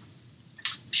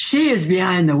 she is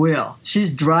behind the wheel.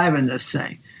 She's driving this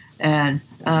thing. And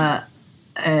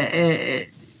this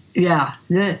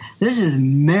is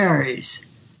Mary's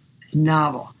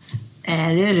novel.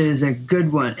 And it is a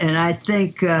good one. And I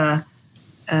think I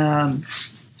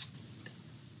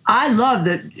love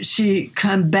that she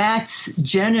combats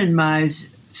Jen and my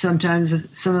sometimes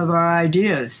some of our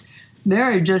ideas.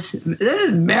 This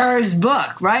is Mary's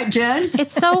book, right, Jen? But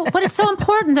it's so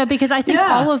important though, because I think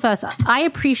all of us, I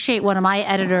appreciate one of my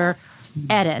editor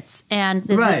edits, and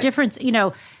there's a difference,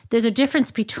 there's a difference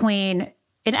between,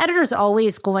 an editor's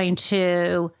always going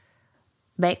to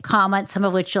make comments, some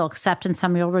of which you'll accept and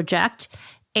some you'll reject.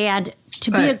 And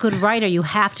to be a good writer, you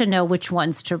have to know which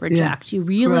ones to reject. You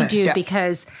really do,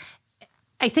 because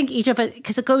I think each of it,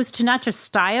 because it goes to not just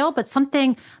style, but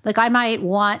something like I might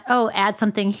want, add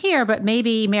something here, but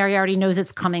maybe Mary already knows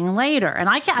it's coming later. And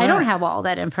I don't have all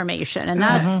that information. And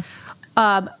that's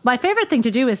my favorite thing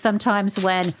to do is sometimes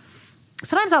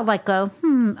I'll go,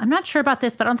 I'm not sure about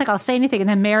this, but I don't think I'll say anything. And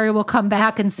then Mary will come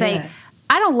back and say,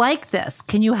 I don't like this.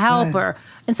 Can you help?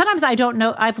 And sometimes I don't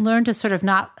know. I've learned to sort of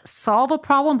not solve a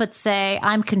problem, but say,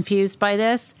 I'm confused by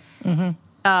this. Mm-hmm.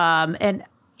 And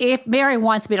if Mary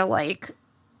wants me to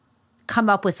come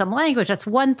up with some language, that's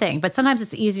one thing. But sometimes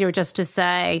it's easier just to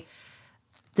say,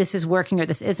 this is working or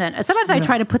this isn't. And sometimes I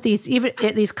try to put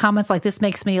these comments like, this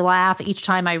makes me laugh each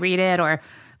time I read it,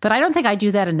 but I don't think I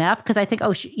do that enough, because I think,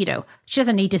 she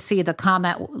doesn't need to see the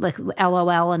comment like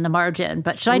LOL in the margin.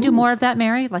 But should I do more of that,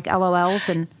 Mary? Like LOLs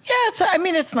and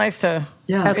it's nice to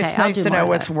it's nice to know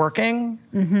what's working.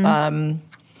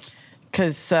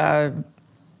 Because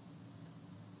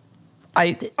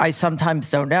I sometimes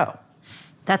don't know.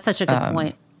 That's such a good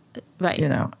point, right?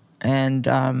 And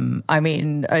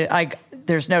I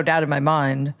there's no doubt in my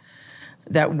mind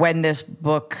that when this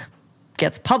book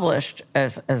gets published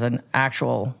as an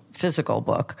actual physical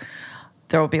book,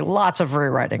 there will be lots of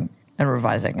rewriting and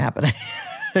revising happening.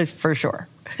 for sure.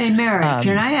 Hey, Mary,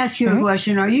 can I ask you a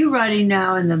question? Are you writing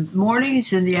now in the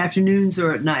mornings, in the afternoons,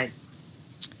 or at night?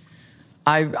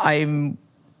 I'm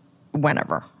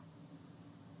whenever.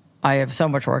 I have so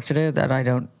much work to do that I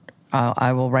don't.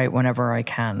 I will write whenever I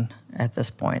can at this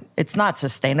point. It's not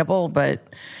sustainable, but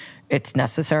it's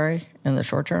necessary in the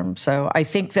short term. So I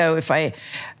think, though, if I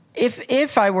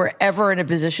were ever in a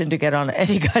position to get on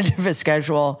any kind of a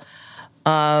schedule,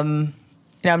 I'm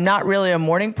not really a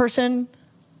morning person,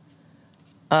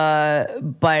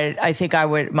 but I think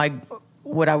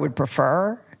what I would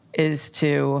prefer is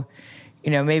to,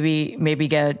 maybe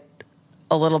get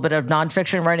a little bit of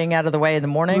nonfiction writing out of the way in the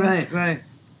morning. Right.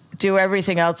 Do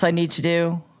everything else I need to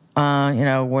do,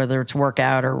 whether it's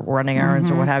workout or running errands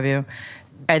or what have you,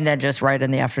 and then just write in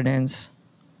the afternoons.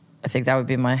 I think that would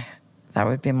be my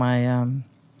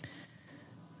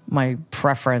my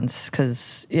preference,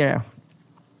 because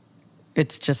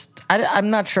it's just I'm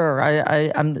not sure.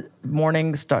 I'm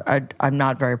mornings. I'm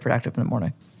not very productive in the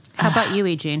morning. How about you,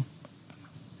 Eugene?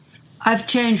 I've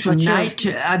changed from night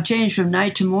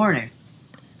to morning.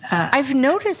 I've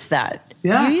noticed that.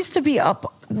 Yeah. You used to be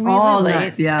up really all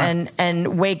late night,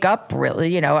 and wake up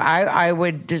really. I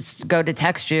would just go to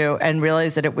text you and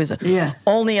realize that it was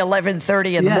only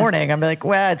 11:30 in the morning. I'm like,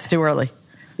 well, it's too early.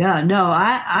 Yeah, no,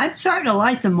 I'm starting to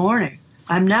like the morning.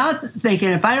 I'm now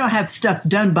thinking if I don't have stuff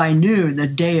done by noon, the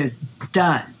day is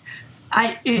done.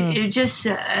 It just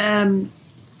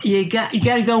you got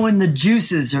to go when the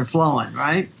juices are flowing,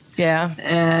 right? Yeah,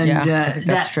 and I think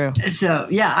that's true. So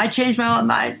I changed my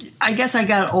mind. I guess I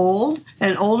got old,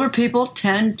 and older people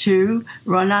tend to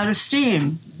run out of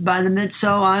steam by the mid.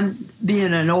 So I'm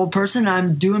being an old person.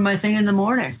 I'm doing my thing in the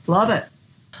morning. Love it.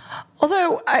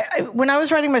 Although when I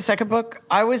was writing my second book,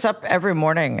 I was up every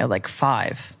morning at like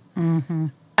 5. Mm-hmm.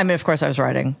 I mean, of course, I was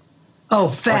writing. Oh,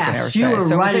 fast! You were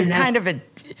writing that kind of a.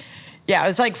 Yeah, it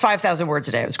was like 5,000 words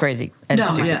a day. It was crazy. And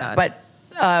but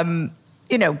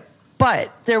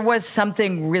But there was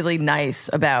something really nice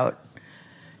about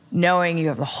knowing you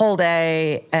have the whole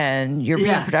day and you're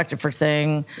being productive first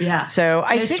thing. Yeah. So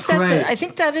I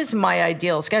think that is my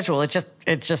ideal schedule.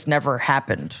 It just never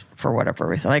happened for whatever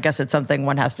reason. I guess it's something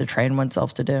one has to train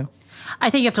oneself to do.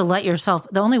 I think you have to let yourself.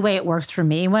 The only way it works for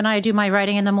me when I do my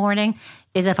writing in the morning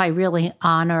is if I really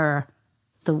honor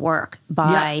the work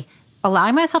by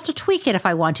allowing myself to tweak it if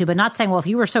I want to, but not saying, well, if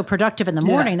you were so productive in the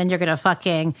morning, then you're going to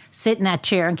fucking sit in that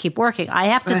chair and keep working. I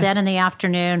have to then in the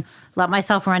afternoon let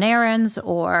myself run errands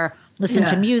or listen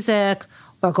to music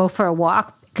or go for a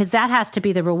walk, because that has to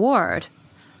be the reward.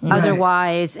 Right.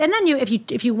 Otherwise, and then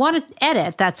if you want to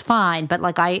edit, that's fine. But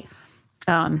like I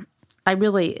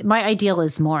really, my ideal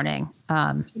is morning.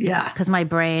 Because my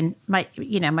brain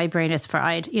is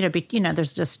fried.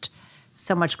 There's just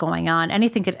so much going on.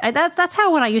 Anything could. That's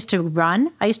how when I used to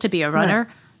run. I used to be a runner,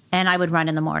 and I would run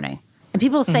in the morning. And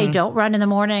people say don't run in the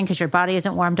morning because your body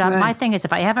isn't warmed up. Right. My thing is,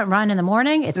 if I haven't run in the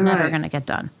morning, it's never going to get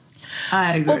done.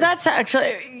 I agree. Well, that's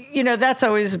actually, that's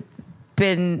always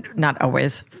been, not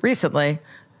always, recently.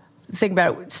 The thing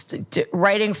about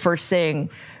writing first thing,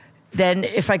 then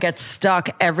if I get stuck,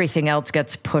 everything else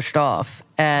gets pushed off,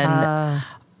 and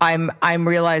I'm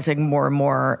realizing more and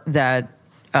more that.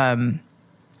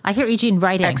 I hear Eugene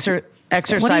writing.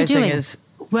 Exercising what are you doing? is.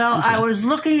 Well, I was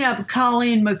looking up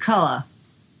Colleen McCullough.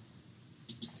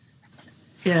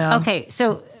 Yeah. Okay,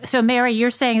 so Mary, you're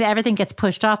saying that everything gets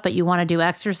pushed off, but you want to do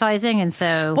exercising, and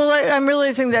so. Well, I'm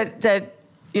realizing that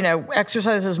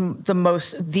exercise is the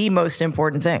most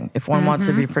important thing if one wants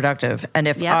to be productive, and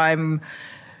if I'm,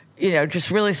 just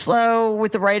really slow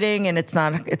with the writing and it's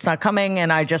not coming,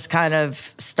 and I just kind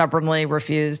of stubbornly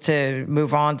refuse to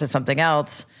move on to something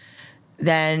else,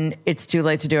 then it's too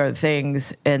late to do other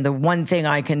things. And the one thing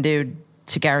I can do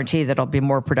to guarantee that I'll be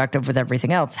more productive with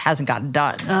everything else hasn't gotten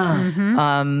done.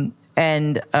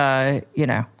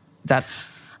 That's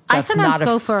I sometimes not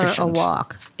go for efficient. a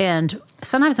walk. And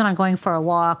sometimes when I'm going for a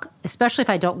walk, especially if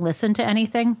I don't listen to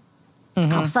anything,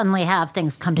 I'll suddenly have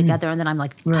things come together, and then I'm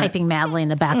like typing madly in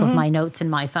the back of my notes in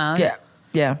my phone.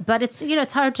 Yeah. But it's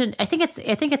it's hard to. I think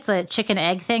it's a chicken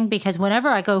egg thing, because whenever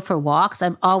I go for walks,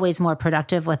 I'm always more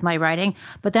productive with my writing.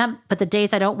 But the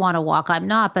days I don't want to walk, I'm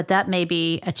not. But that may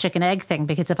be a chicken egg thing,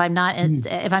 because if I'm not in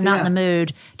the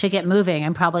mood to get moving,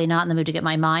 I'm probably not in the mood to get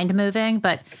my mind moving.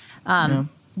 But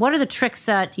what are the tricks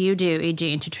that you do,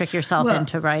 Eugene, to trick yourself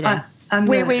into writing?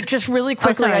 Wait, just really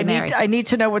quickly. I need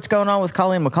to know what's going on with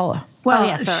Colleen McCullough.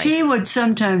 Well, she would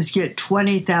sometimes get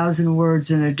 20,000 words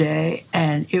in a day,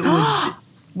 and it would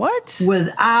what?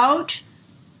 Without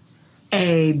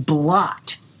a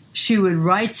blot. She would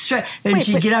write straight, and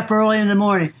she'd get up early in the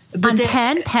morning. But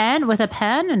pen with a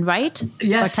pen and write?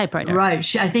 Yes, or typewriter? Right.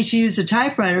 I think she used a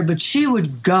typewriter, but she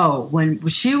would go. When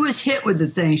she was hit with the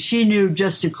thing, she knew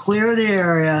just to clear the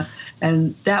area,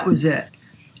 and that was it.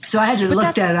 So I had to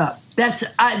look that up. That's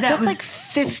was like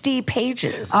 50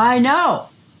 pages. I know.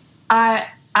 I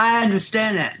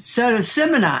understand that. So does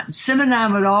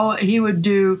Simonon he would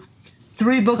do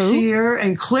 3 books a year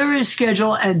and clear his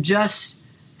schedule and just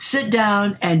sit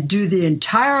down and do the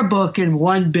entire book in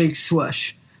one big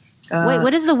swoosh. Wait,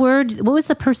 what is the word? What was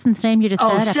the person's name you just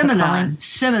said?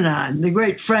 Simonon, the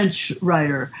great French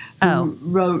writer who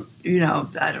wrote,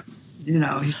 there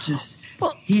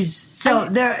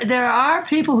are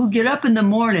people who get up in the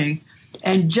morning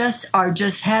and just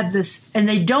have this, and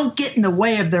they don't get in the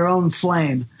way of their own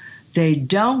flame. They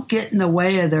don't get in the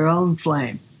way of their own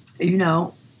flame.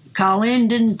 Colleen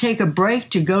didn't take a break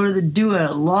to go to do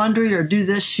a laundry or do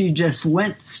this. She just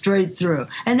went straight through.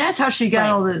 And that's how she got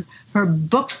all her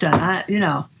books done, like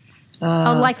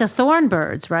the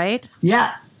Thornbirds, right?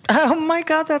 Yeah. Oh, my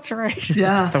God, that's right.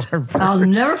 Yeah. I'll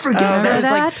never forget that.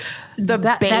 That? Like the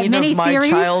bane of my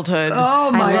childhood. Oh,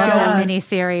 my God. That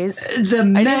miniseries.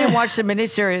 I didn't watch the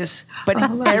miniseries, but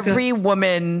every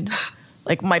woman,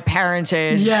 like my parents'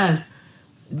 age. Yes.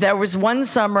 There was one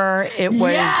summer, it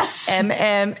was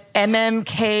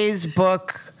MMK's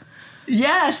book.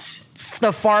 Yes.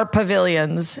 The Far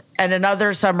Pavilions. And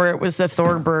another summer, it was the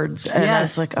Thornbirds. And I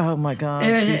was like, oh, my God.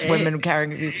 These women carrying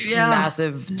these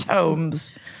massive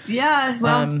tomes. Yeah,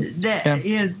 well,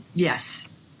 yes.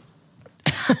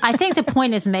 I think the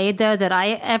point is made, though, that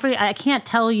I can't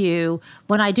tell you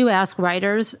when I do ask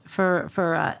writers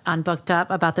for on Booked Up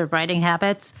about their writing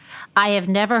habits. I have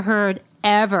never heard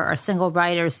ever a single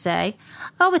writer say,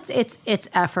 "Oh, it's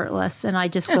effortless," and I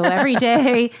just go every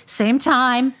day, same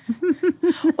time.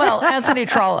 Well, Anthony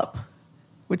Trollope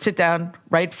would sit down,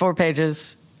 write 4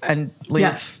 pages, and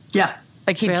leave. Yeah.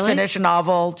 Like he'd finish a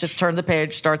novel, just turn the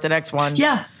page, start the next one.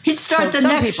 Yeah, he'd start the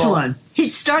next one.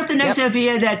 He'd start the next if he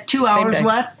had that 2 hours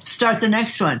left. Start the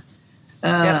next one.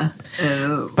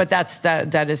 But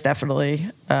that is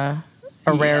definitely a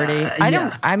rarity.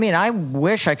 I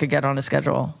wish I could get on a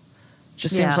schedule.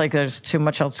 Just seems like there's too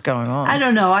much else going on. I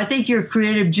don't know. I think your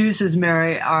creative juices,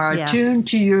 Mary, are attuned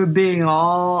to your being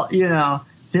all,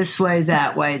 this way,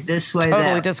 that way, this way,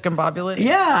 totally that. discombobulated.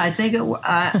 Yeah, I think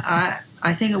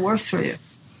I think it works for you.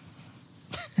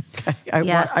 Okay.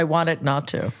 I want it not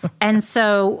to. And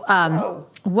so,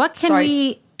 what can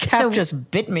we? Cat just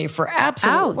bit me for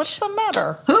absolute. Ouch. What's the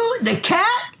matter? Who? The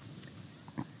cat?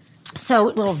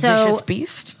 Vicious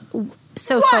beast.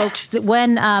 So, folks,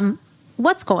 when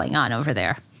what's going on over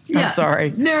there? Yeah. I'm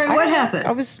sorry, Mary. What happened?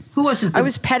 Who was it? I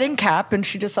was petting Cap, and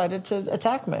she decided to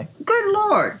attack me. Good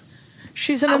Lord.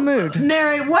 She's in a mood.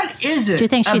 Mary, what is it? Do you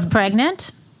think she's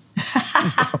pregnant?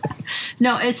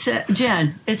 No, it's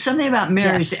Jen. It's something about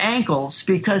Mary's ankles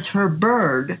because her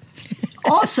bird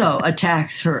also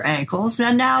attacks her ankles,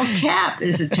 and now Cap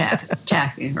is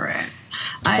attacking her ankles.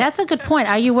 That's a good point.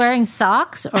 Are you wearing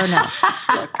socks or no?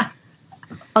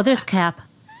 Oh, there's Cap.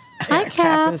 Hi, Cap.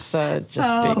 Cap is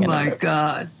just being my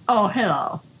God. Oh,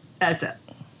 hello. That's it.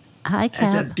 Hi,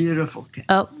 Cap. That's a beautiful cat.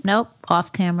 Oh, nope,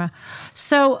 off camera.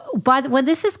 So when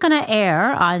this is going to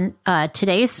air on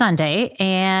today's Sunday,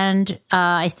 and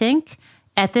I think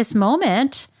at this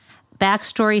moment,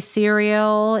 Backstory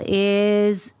Serial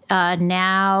is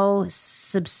now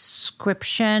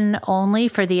subscription only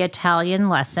for the Italian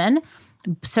lesson.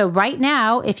 So right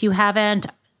now, if you haven't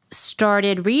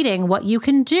started reading, what you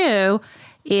can do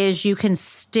is you can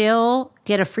still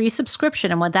get a free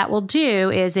subscription. And what that will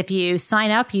do is if you sign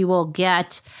up, you will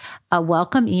get a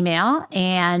welcome email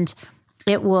and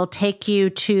it will take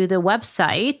you to the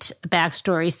website,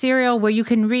 Backstory Serial, where you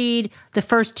can read the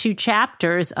first 2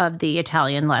 chapters of the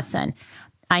Italian lesson.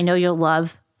 I know you'll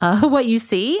love what you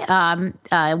see.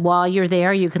 While you're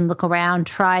there, you can look around,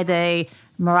 try the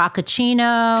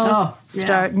Maracchino,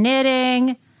 start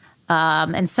knitting,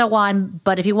 and so on.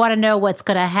 But if you want to know what's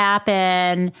going to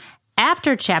happen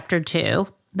after chapter 2,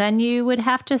 then you would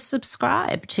have to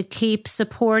subscribe to keep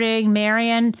supporting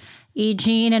Marion, E.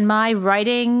 Jean, and my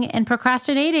writing and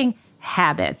procrastinating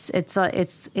habits.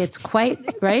 It's quite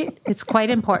right. It's quite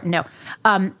important. No,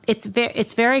 it's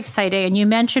very exciting. And you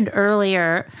mentioned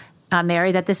earlier,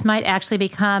 Mary, that this might actually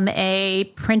become a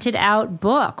printed out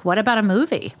book. What about a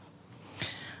movie?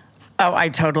 Oh, I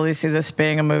totally see this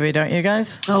being a movie, don't you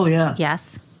guys? Oh, yeah.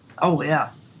 Yes. Oh, yeah.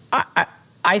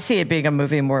 I see it being a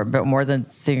movie more than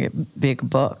seeing it being a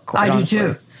book. I do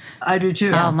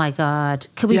too. Oh, my God.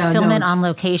 Could we film it on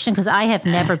location? Because I have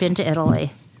never been to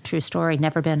Italy. True story.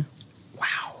 Never been.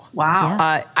 Wow. Wow.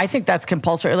 Yeah. I think that's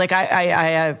compulsory. Like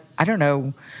I don't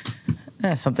know.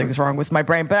 Something's wrong with my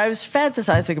brain, but I was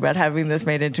fantasizing about having this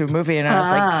made into a movie, and I was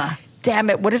like,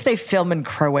 damn it, what if they film in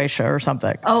Croatia or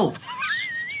something? Oh.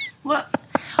 What?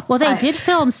 Well, they did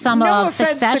film some No of offense to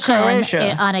Succession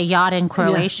Croatia. on a yacht in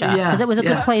Croatia because it was a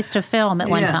good place to film at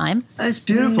one time. That's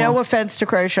beautiful. No offense to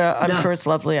Croatia. I'm sure it's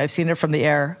lovely. I've seen it from the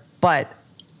air, but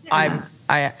I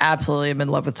absolutely am in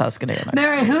love with Tuscany.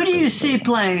 Mary, who do you see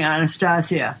playing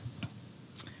Anastasia?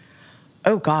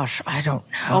 Oh, gosh, I don't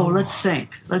know. Oh, let's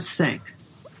think.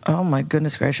 Oh, my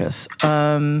goodness gracious.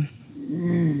 There's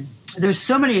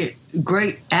so many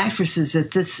great actresses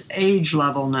at this age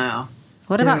level now.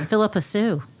 What about Philippa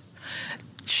Sue?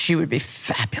 She would be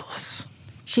fabulous.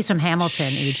 She's from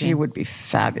Hamilton, Eugene. She would be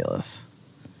fabulous.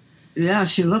 Yeah,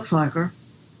 she looks like her.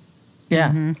 Yeah.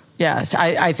 Mm-hmm. Yeah,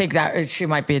 I think that she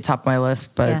might be atop my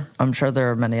list, but I'm sure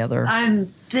there are many other. I'm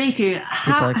thinking,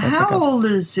 how old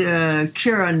is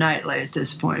Keira Knightley at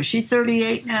this point? Is she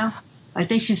 38 now? I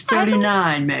think she's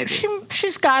 39, maybe.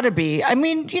 She's got to be. I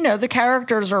mean, the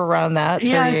characters are around that,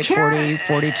 38, 40,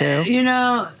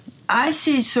 42. I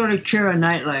see sort of Keira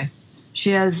Knightley. She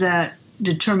has that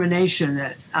determination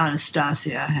that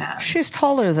Anastasia has. She's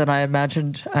taller than I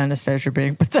imagined Anastasia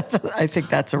being, but I think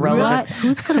that's irrelevant. What?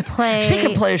 Who's going to play? She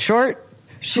can play short.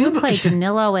 She would play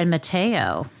Danilo and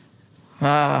Matteo.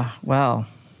 Well.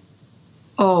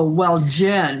 Oh, well,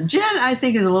 Jen. Jen, I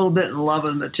think, is a little bit in love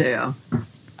with Matteo.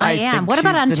 I am. What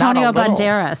about Antonio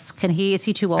Banderas? Is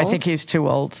he too old? I think he's too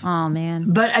old. Oh,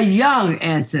 man. But a young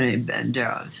Anthony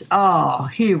Banderas. Oh,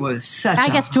 he was such I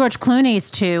guess George Clooney's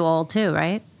too old, too,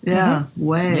 right? Yeah,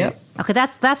 way. Yep. Okay,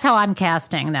 that's how I'm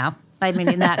casting now. I mean,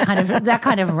 in that kind of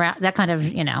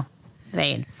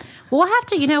vein. Well, we'll have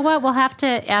to. You know what? We'll have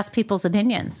to ask people's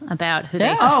opinions about who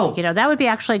they. Oh, that would be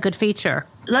actually a good feature.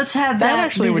 Let's have that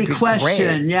actually be the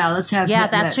question. Great. Yeah, let's have. Yeah,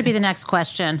 that should be the next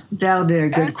question. That'll be a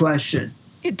good question.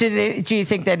 Do you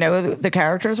think they know the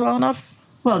characters well enough?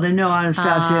 Well, they know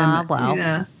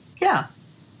Anastasia. Yeah.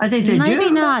 I think they do. Maybe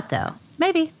not, though.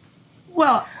 Maybe.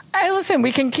 Well. Hey, listen,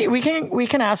 we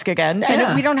can ask again,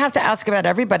 and we don't have to ask about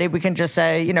everybody. We can just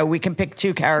say, we can pick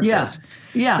two characters.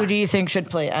 Yeah. Who do you think should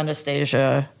play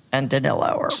Anastasia and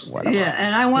Danilo or whatever? Yeah,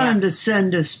 and I want them to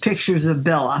send us pictures of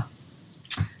Bella,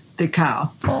 the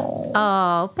cow.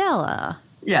 Oh, Bella.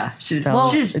 Yeah,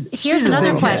 here's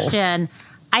another question.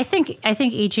 I think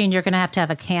Eugene, you're going to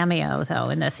have a cameo though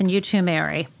in this, and you too,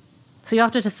 Mary. So you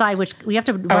have to decide which. You have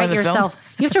to write yourself. Film?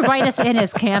 You have to write us in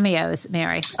as cameos,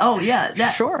 Mary. Oh yeah,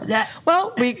 sure.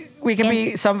 Well, we can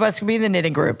be. Some of us can be in the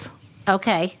knitting group.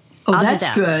 Okay. Oh,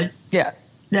 that's good. Yeah,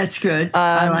 that's good.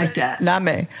 I like that. Not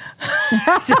me.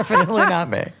 Definitely not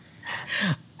me.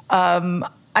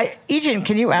 Eugene,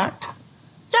 can you act?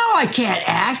 No, I can't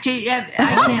act. I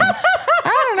can't.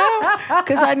 I don't know,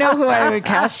 because I know who I would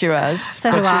cast you as.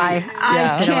 So do I.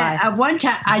 I can't. At one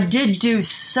time, I did do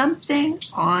something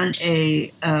on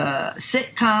a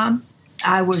sitcom.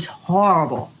 I was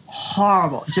horrible.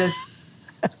 Just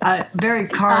very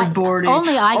cardboardy.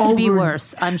 Only I could be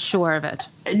worse. I'm sure of it.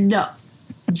 No.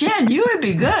 Jen, you would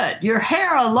be good. Your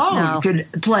hair alone could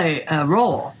play a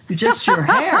role. Just your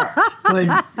hair would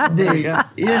be, really. All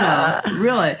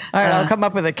right, I'll come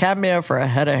up with a cameo for a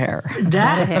head of hair.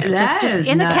 That just is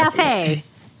in the cafe.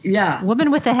 Yeah. Woman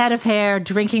with a head of hair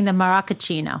drinking the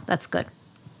Maracachino. That's good.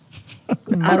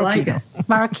 I like it.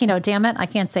 Maracchino, damn it. I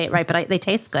can't say it right, but they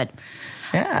taste good.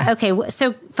 Yeah. Okay,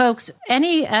 so folks,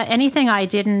 anything I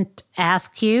didn't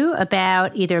ask you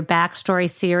about either Backstory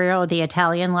Serial or the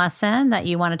Italian lesson that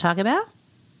you want to talk about?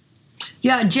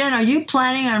 Yeah, Jen, are you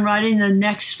planning on writing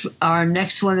our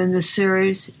next one in this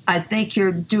series? I think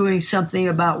you're doing something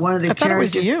about one of the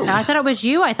characters. I thought it was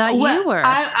you. I thought you were.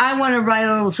 I want to write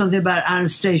a little something about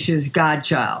Anastasia's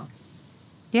godchild.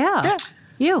 Yeah.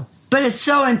 You. But it's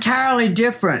so entirely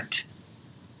different.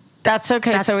 That's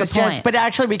okay. That's so the it's Jen's, point. but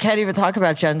actually we can't even talk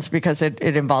about Jen's because it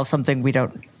involves something we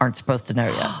aren't supposed to know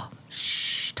yet.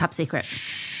 Shh, top secret.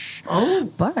 Oh,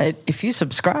 but if you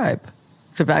subscribe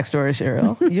to Backstory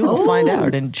Serial, you will find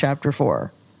out in chapter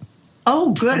 4.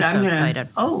 Oh, good! I'm so excited.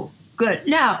 Oh, good.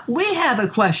 Now we have a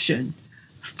question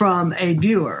from a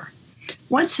viewer.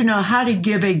 Wants to know how to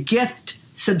give a gift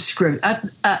subscription.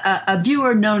 A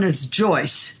viewer known as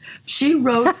Joyce. She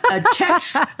wrote a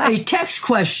text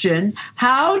question.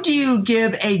 How do you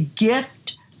give a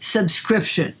gift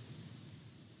subscription?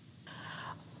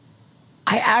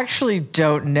 I actually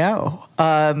don't know.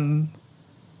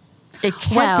 It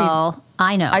can't be.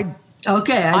 I know.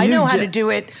 I know how to do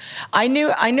it. I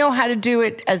know how to do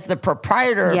it as the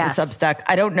proprietor of the Substack.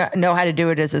 I don't know how to do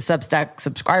it as a Substack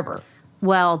subscriber.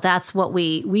 Well, that's what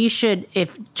we should.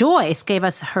 If Joyce gave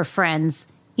us her friend's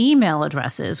email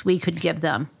addresses we could give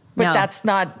them. But No. that's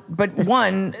not, but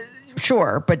one,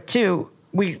 sure, but two,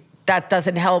 that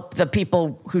doesn't help the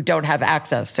people who don't have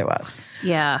access to us.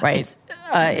 Yeah. Right.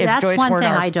 If That's Joyce one weren't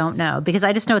thing our- I don't know, because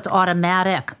I just know it's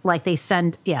automatic. Like they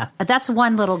send, that's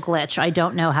one little glitch I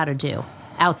don't know how to do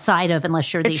outside of,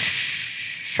 unless you're the... It's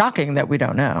shocking that we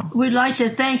don't know. We'd like to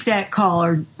thank that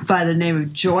caller by the name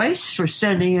of Joyce for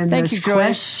sending in Thank this you, Joyce.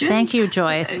 question. Thank you,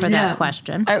 Joyce, for Yeah. that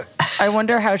question. I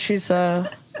wonder how she's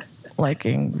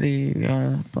liking the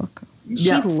book. She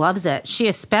Yeah. loves it. She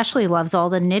especially loves all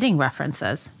the knitting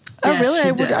references. Oh, Yes,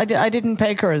 really? she I didn't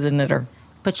peg her as a knitter.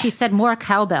 But she said more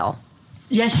cowbell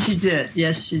Yes, she did.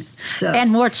 Yes, she's so.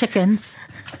 and more chickens.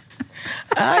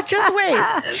 Just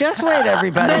wait,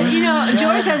 everybody. But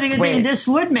Joyce has a good Wait. thing. This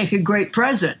would make a great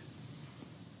present.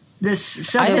 This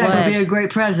subject would be would. a great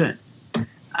present. Okay,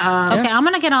 I'm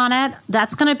going to get on it.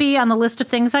 That's going to be on the list of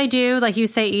things I do. Like you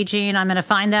say, E. Jean, I'm going to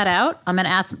find that out. I'm going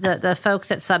to ask the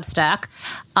folks at Substack.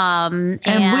 And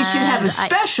we should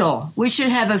have we should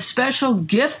have a special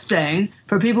gift thing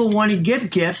for people who want to give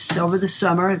gifts over the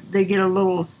summer. They get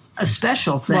a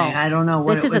special thing. Well, I don't know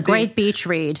what this it is a would be. great beach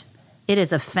read. It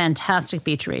is a fantastic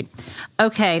beach read.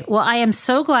 Okay, well, I am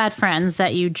so glad, friends,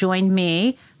 that you joined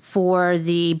me for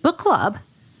the book club,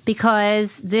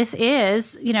 because this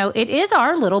is, it is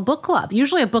our little book club.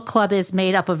 Usually a book club is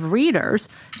made up of readers,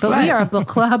 but we Right. are a book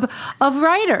club of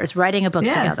writers writing a book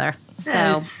Yes. together. Yeah,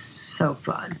 So it's so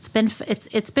fun.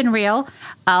 it's been real.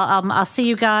 I'll see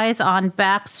you guys on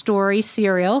Backstory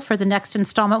Serial for the next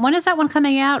installment. When is that one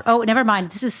coming out? Oh, never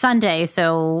mind. This is Sunday.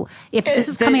 So if this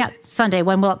is coming out Sunday,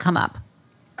 when will it come up?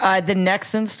 The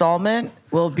next installment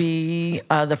will be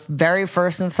the very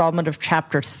first installment of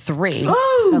Chapter 3.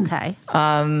 Ooh, Okay,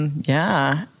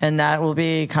 Yeah, and that will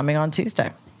be coming on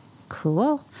Tuesday.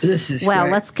 cool. this is Well,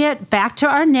 great. let's get back to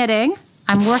our knitting.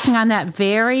 I'm working on that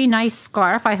very nice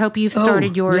scarf. I hope you've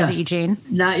started yours, yes. Eugene.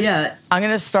 Not yet. I'm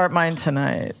going to start mine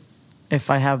tonight if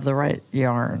I have the right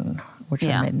yarn, which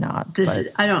Yeah. I may not. This but is,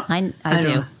 I don't. I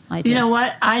do. don't. I do. You know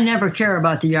what? I never care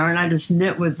about the yarn. I just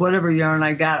knit with whatever yarn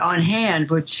I got on hand,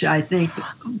 which I think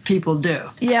people do.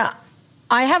 yeah,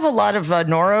 I have a lot of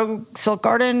Noro Silk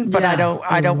Garden, but Yeah.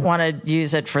 I don't want to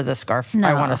use it for the scarf. No.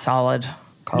 I want a solid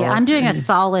color. Yeah, I'm doing a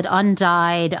solid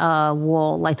undyed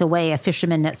wool, like the way a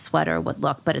fisherman knit sweater would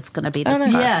look, but it's going to be the Oh,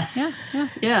 nice. scarf. Yes.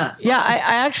 Yeah. Yeah, I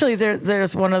actually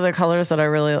there's one of the colors that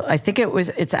I think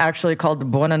it's actually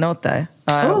called Buonanotte,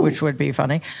 which would be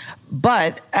funny.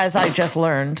 But as I just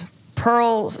learned,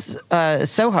 Pearl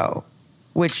Soho,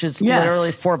 which is Yes.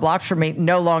 literally 4 blocks from me,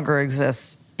 no longer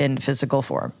exists in physical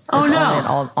form. Oh, It's no. only an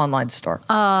online store.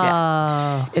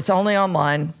 Yeah. It's only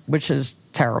online, which is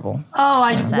terrible. Oh,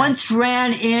 I once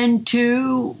ran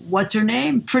into what's her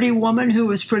name? Pretty Woman. Who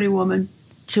was Pretty Woman?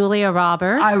 Julia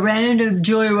Roberts. I ran into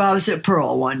Julia Roberts at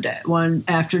Pearl one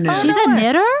afternoon. She's a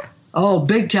knitter? Oh,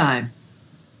 big time.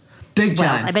 Big Well,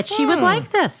 time. I bet she would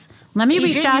like this. Let me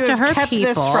reach out to her kept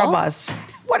people. this from us.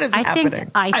 What is happening?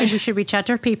 I think we should reach out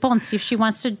to her people and see if she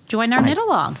wants to join our knit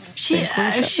along. She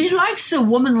likes the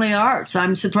womanly arts.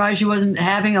 I'm surprised she wasn't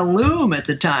having a loom at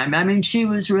the time. I mean, she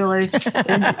was really,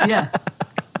 yeah.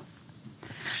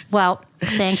 Well,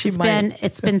 thanks. She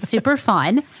It's been super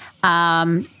fun.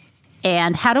 And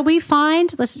how do we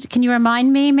find? Can you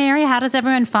remind me, Mary? How does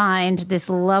everyone find this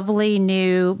lovely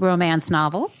new romance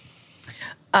novel?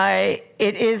 It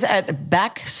is at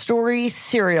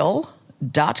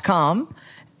backstorycereal.com.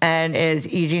 And as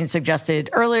Eugene suggested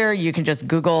earlier, you can just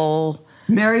Google.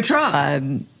 Mary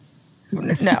Trump.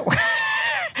 No.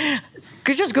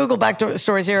 Could just Google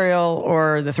Backstory Serial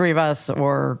or The Three of Us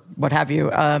or what have you.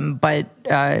 But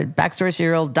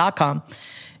backstorycereal.com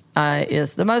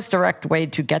is the most direct way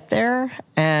to get there.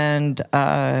 And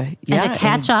And to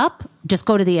catch up, just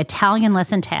go to the Italian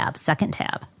lesson tab, second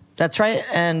tab. That's right.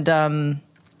 And,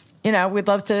 we'd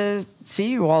love to see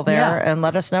you all there Yeah. and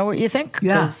let us know what you think.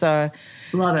 Yeah. 'Cause,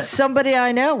 Love it. somebody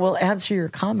I know will answer your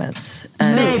comments.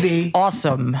 And Maybe. it's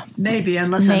awesome. Maybe,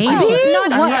 unless Maybe?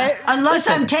 I'm What? unless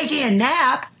I'm taking a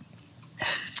nap.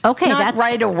 Okay, Not that's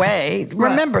right away.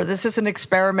 Right. Remember, this is an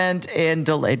experiment in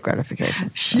delayed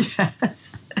gratification.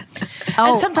 Yes.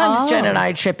 And sometimes Jen and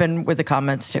I chip in with the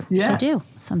comments too. Yeah. I do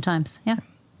sometimes. Yeah,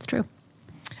 it's true.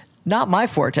 Not my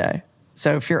forte.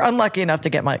 So if you're unlucky enough to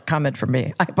get my comment from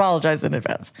me, I apologize in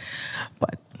advance.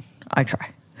 But I try.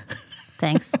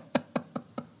 Thanks.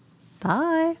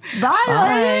 Bye. Bye,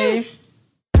 Bye. ladies.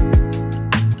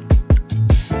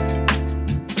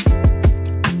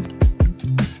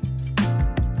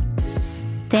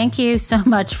 Thank you so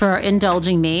much for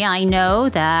indulging me. I know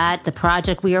that the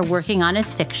project we are working on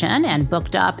is fiction, and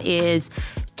Booked Up is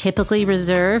typically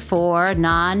reserved for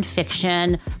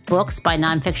nonfiction books by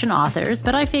nonfiction authors,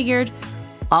 but I figured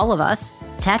all of us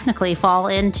technically fall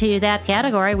into that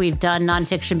category. We've done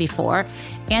nonfiction before,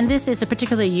 and this is a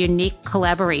particularly unique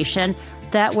collaboration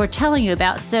that we're telling you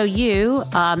about, so you,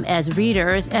 as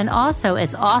readers and also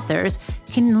as authors,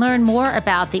 can learn more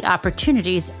about the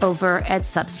opportunities over at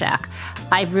Substack.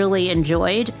 I've really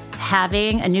enjoyed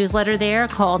having a newsletter there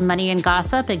called Money and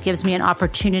Gossip. It gives me an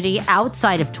opportunity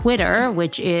outside of Twitter,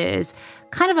 which is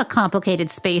kind of a complicated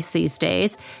space these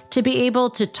days, to be able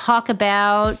to talk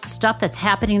about stuff that's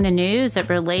happening in the news that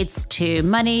relates to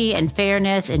money and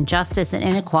fairness and justice and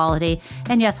inequality,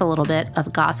 and yes, a little bit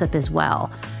of gossip as well.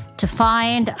 To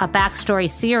find a Backstory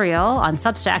Serial on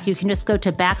Substack, you can just go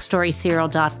to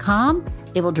backstoryserial.com.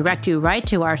 It will direct you right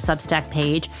to our Substack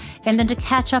page. And then to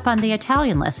catch up on the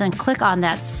Italian lesson, click on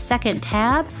that second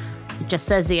tab. It just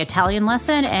says the Italian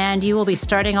lesson, and you will be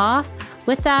starting off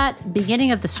with that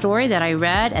beginning of the story that I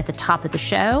read at the top of the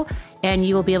show, and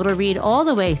you will be able to read all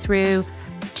the way through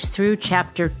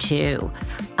chapter 2.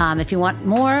 If you want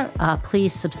more,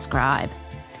 please subscribe.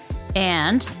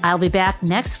 And I'll be back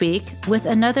next week with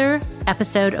another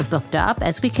episode of Booked Up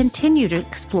as we continue to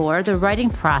explore the writing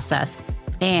process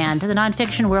and the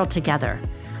nonfiction world together.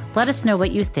 Let us know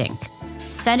what you think.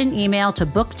 Send an email to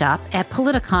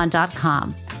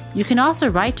bookedup@politicon.com. You can also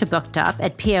write to Booked Up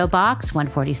at P.O. Box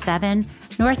 147,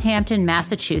 Northampton,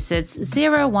 Massachusetts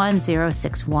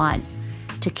 01061.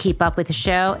 To keep up with the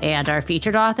show and our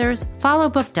featured authors, follow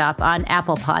Booked Up on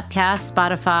Apple Podcasts,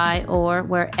 Spotify, or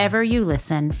wherever you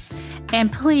listen.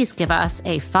 And please give us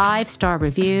a 5-star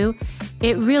review.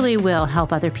 It really will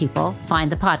help other people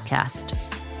find the podcast.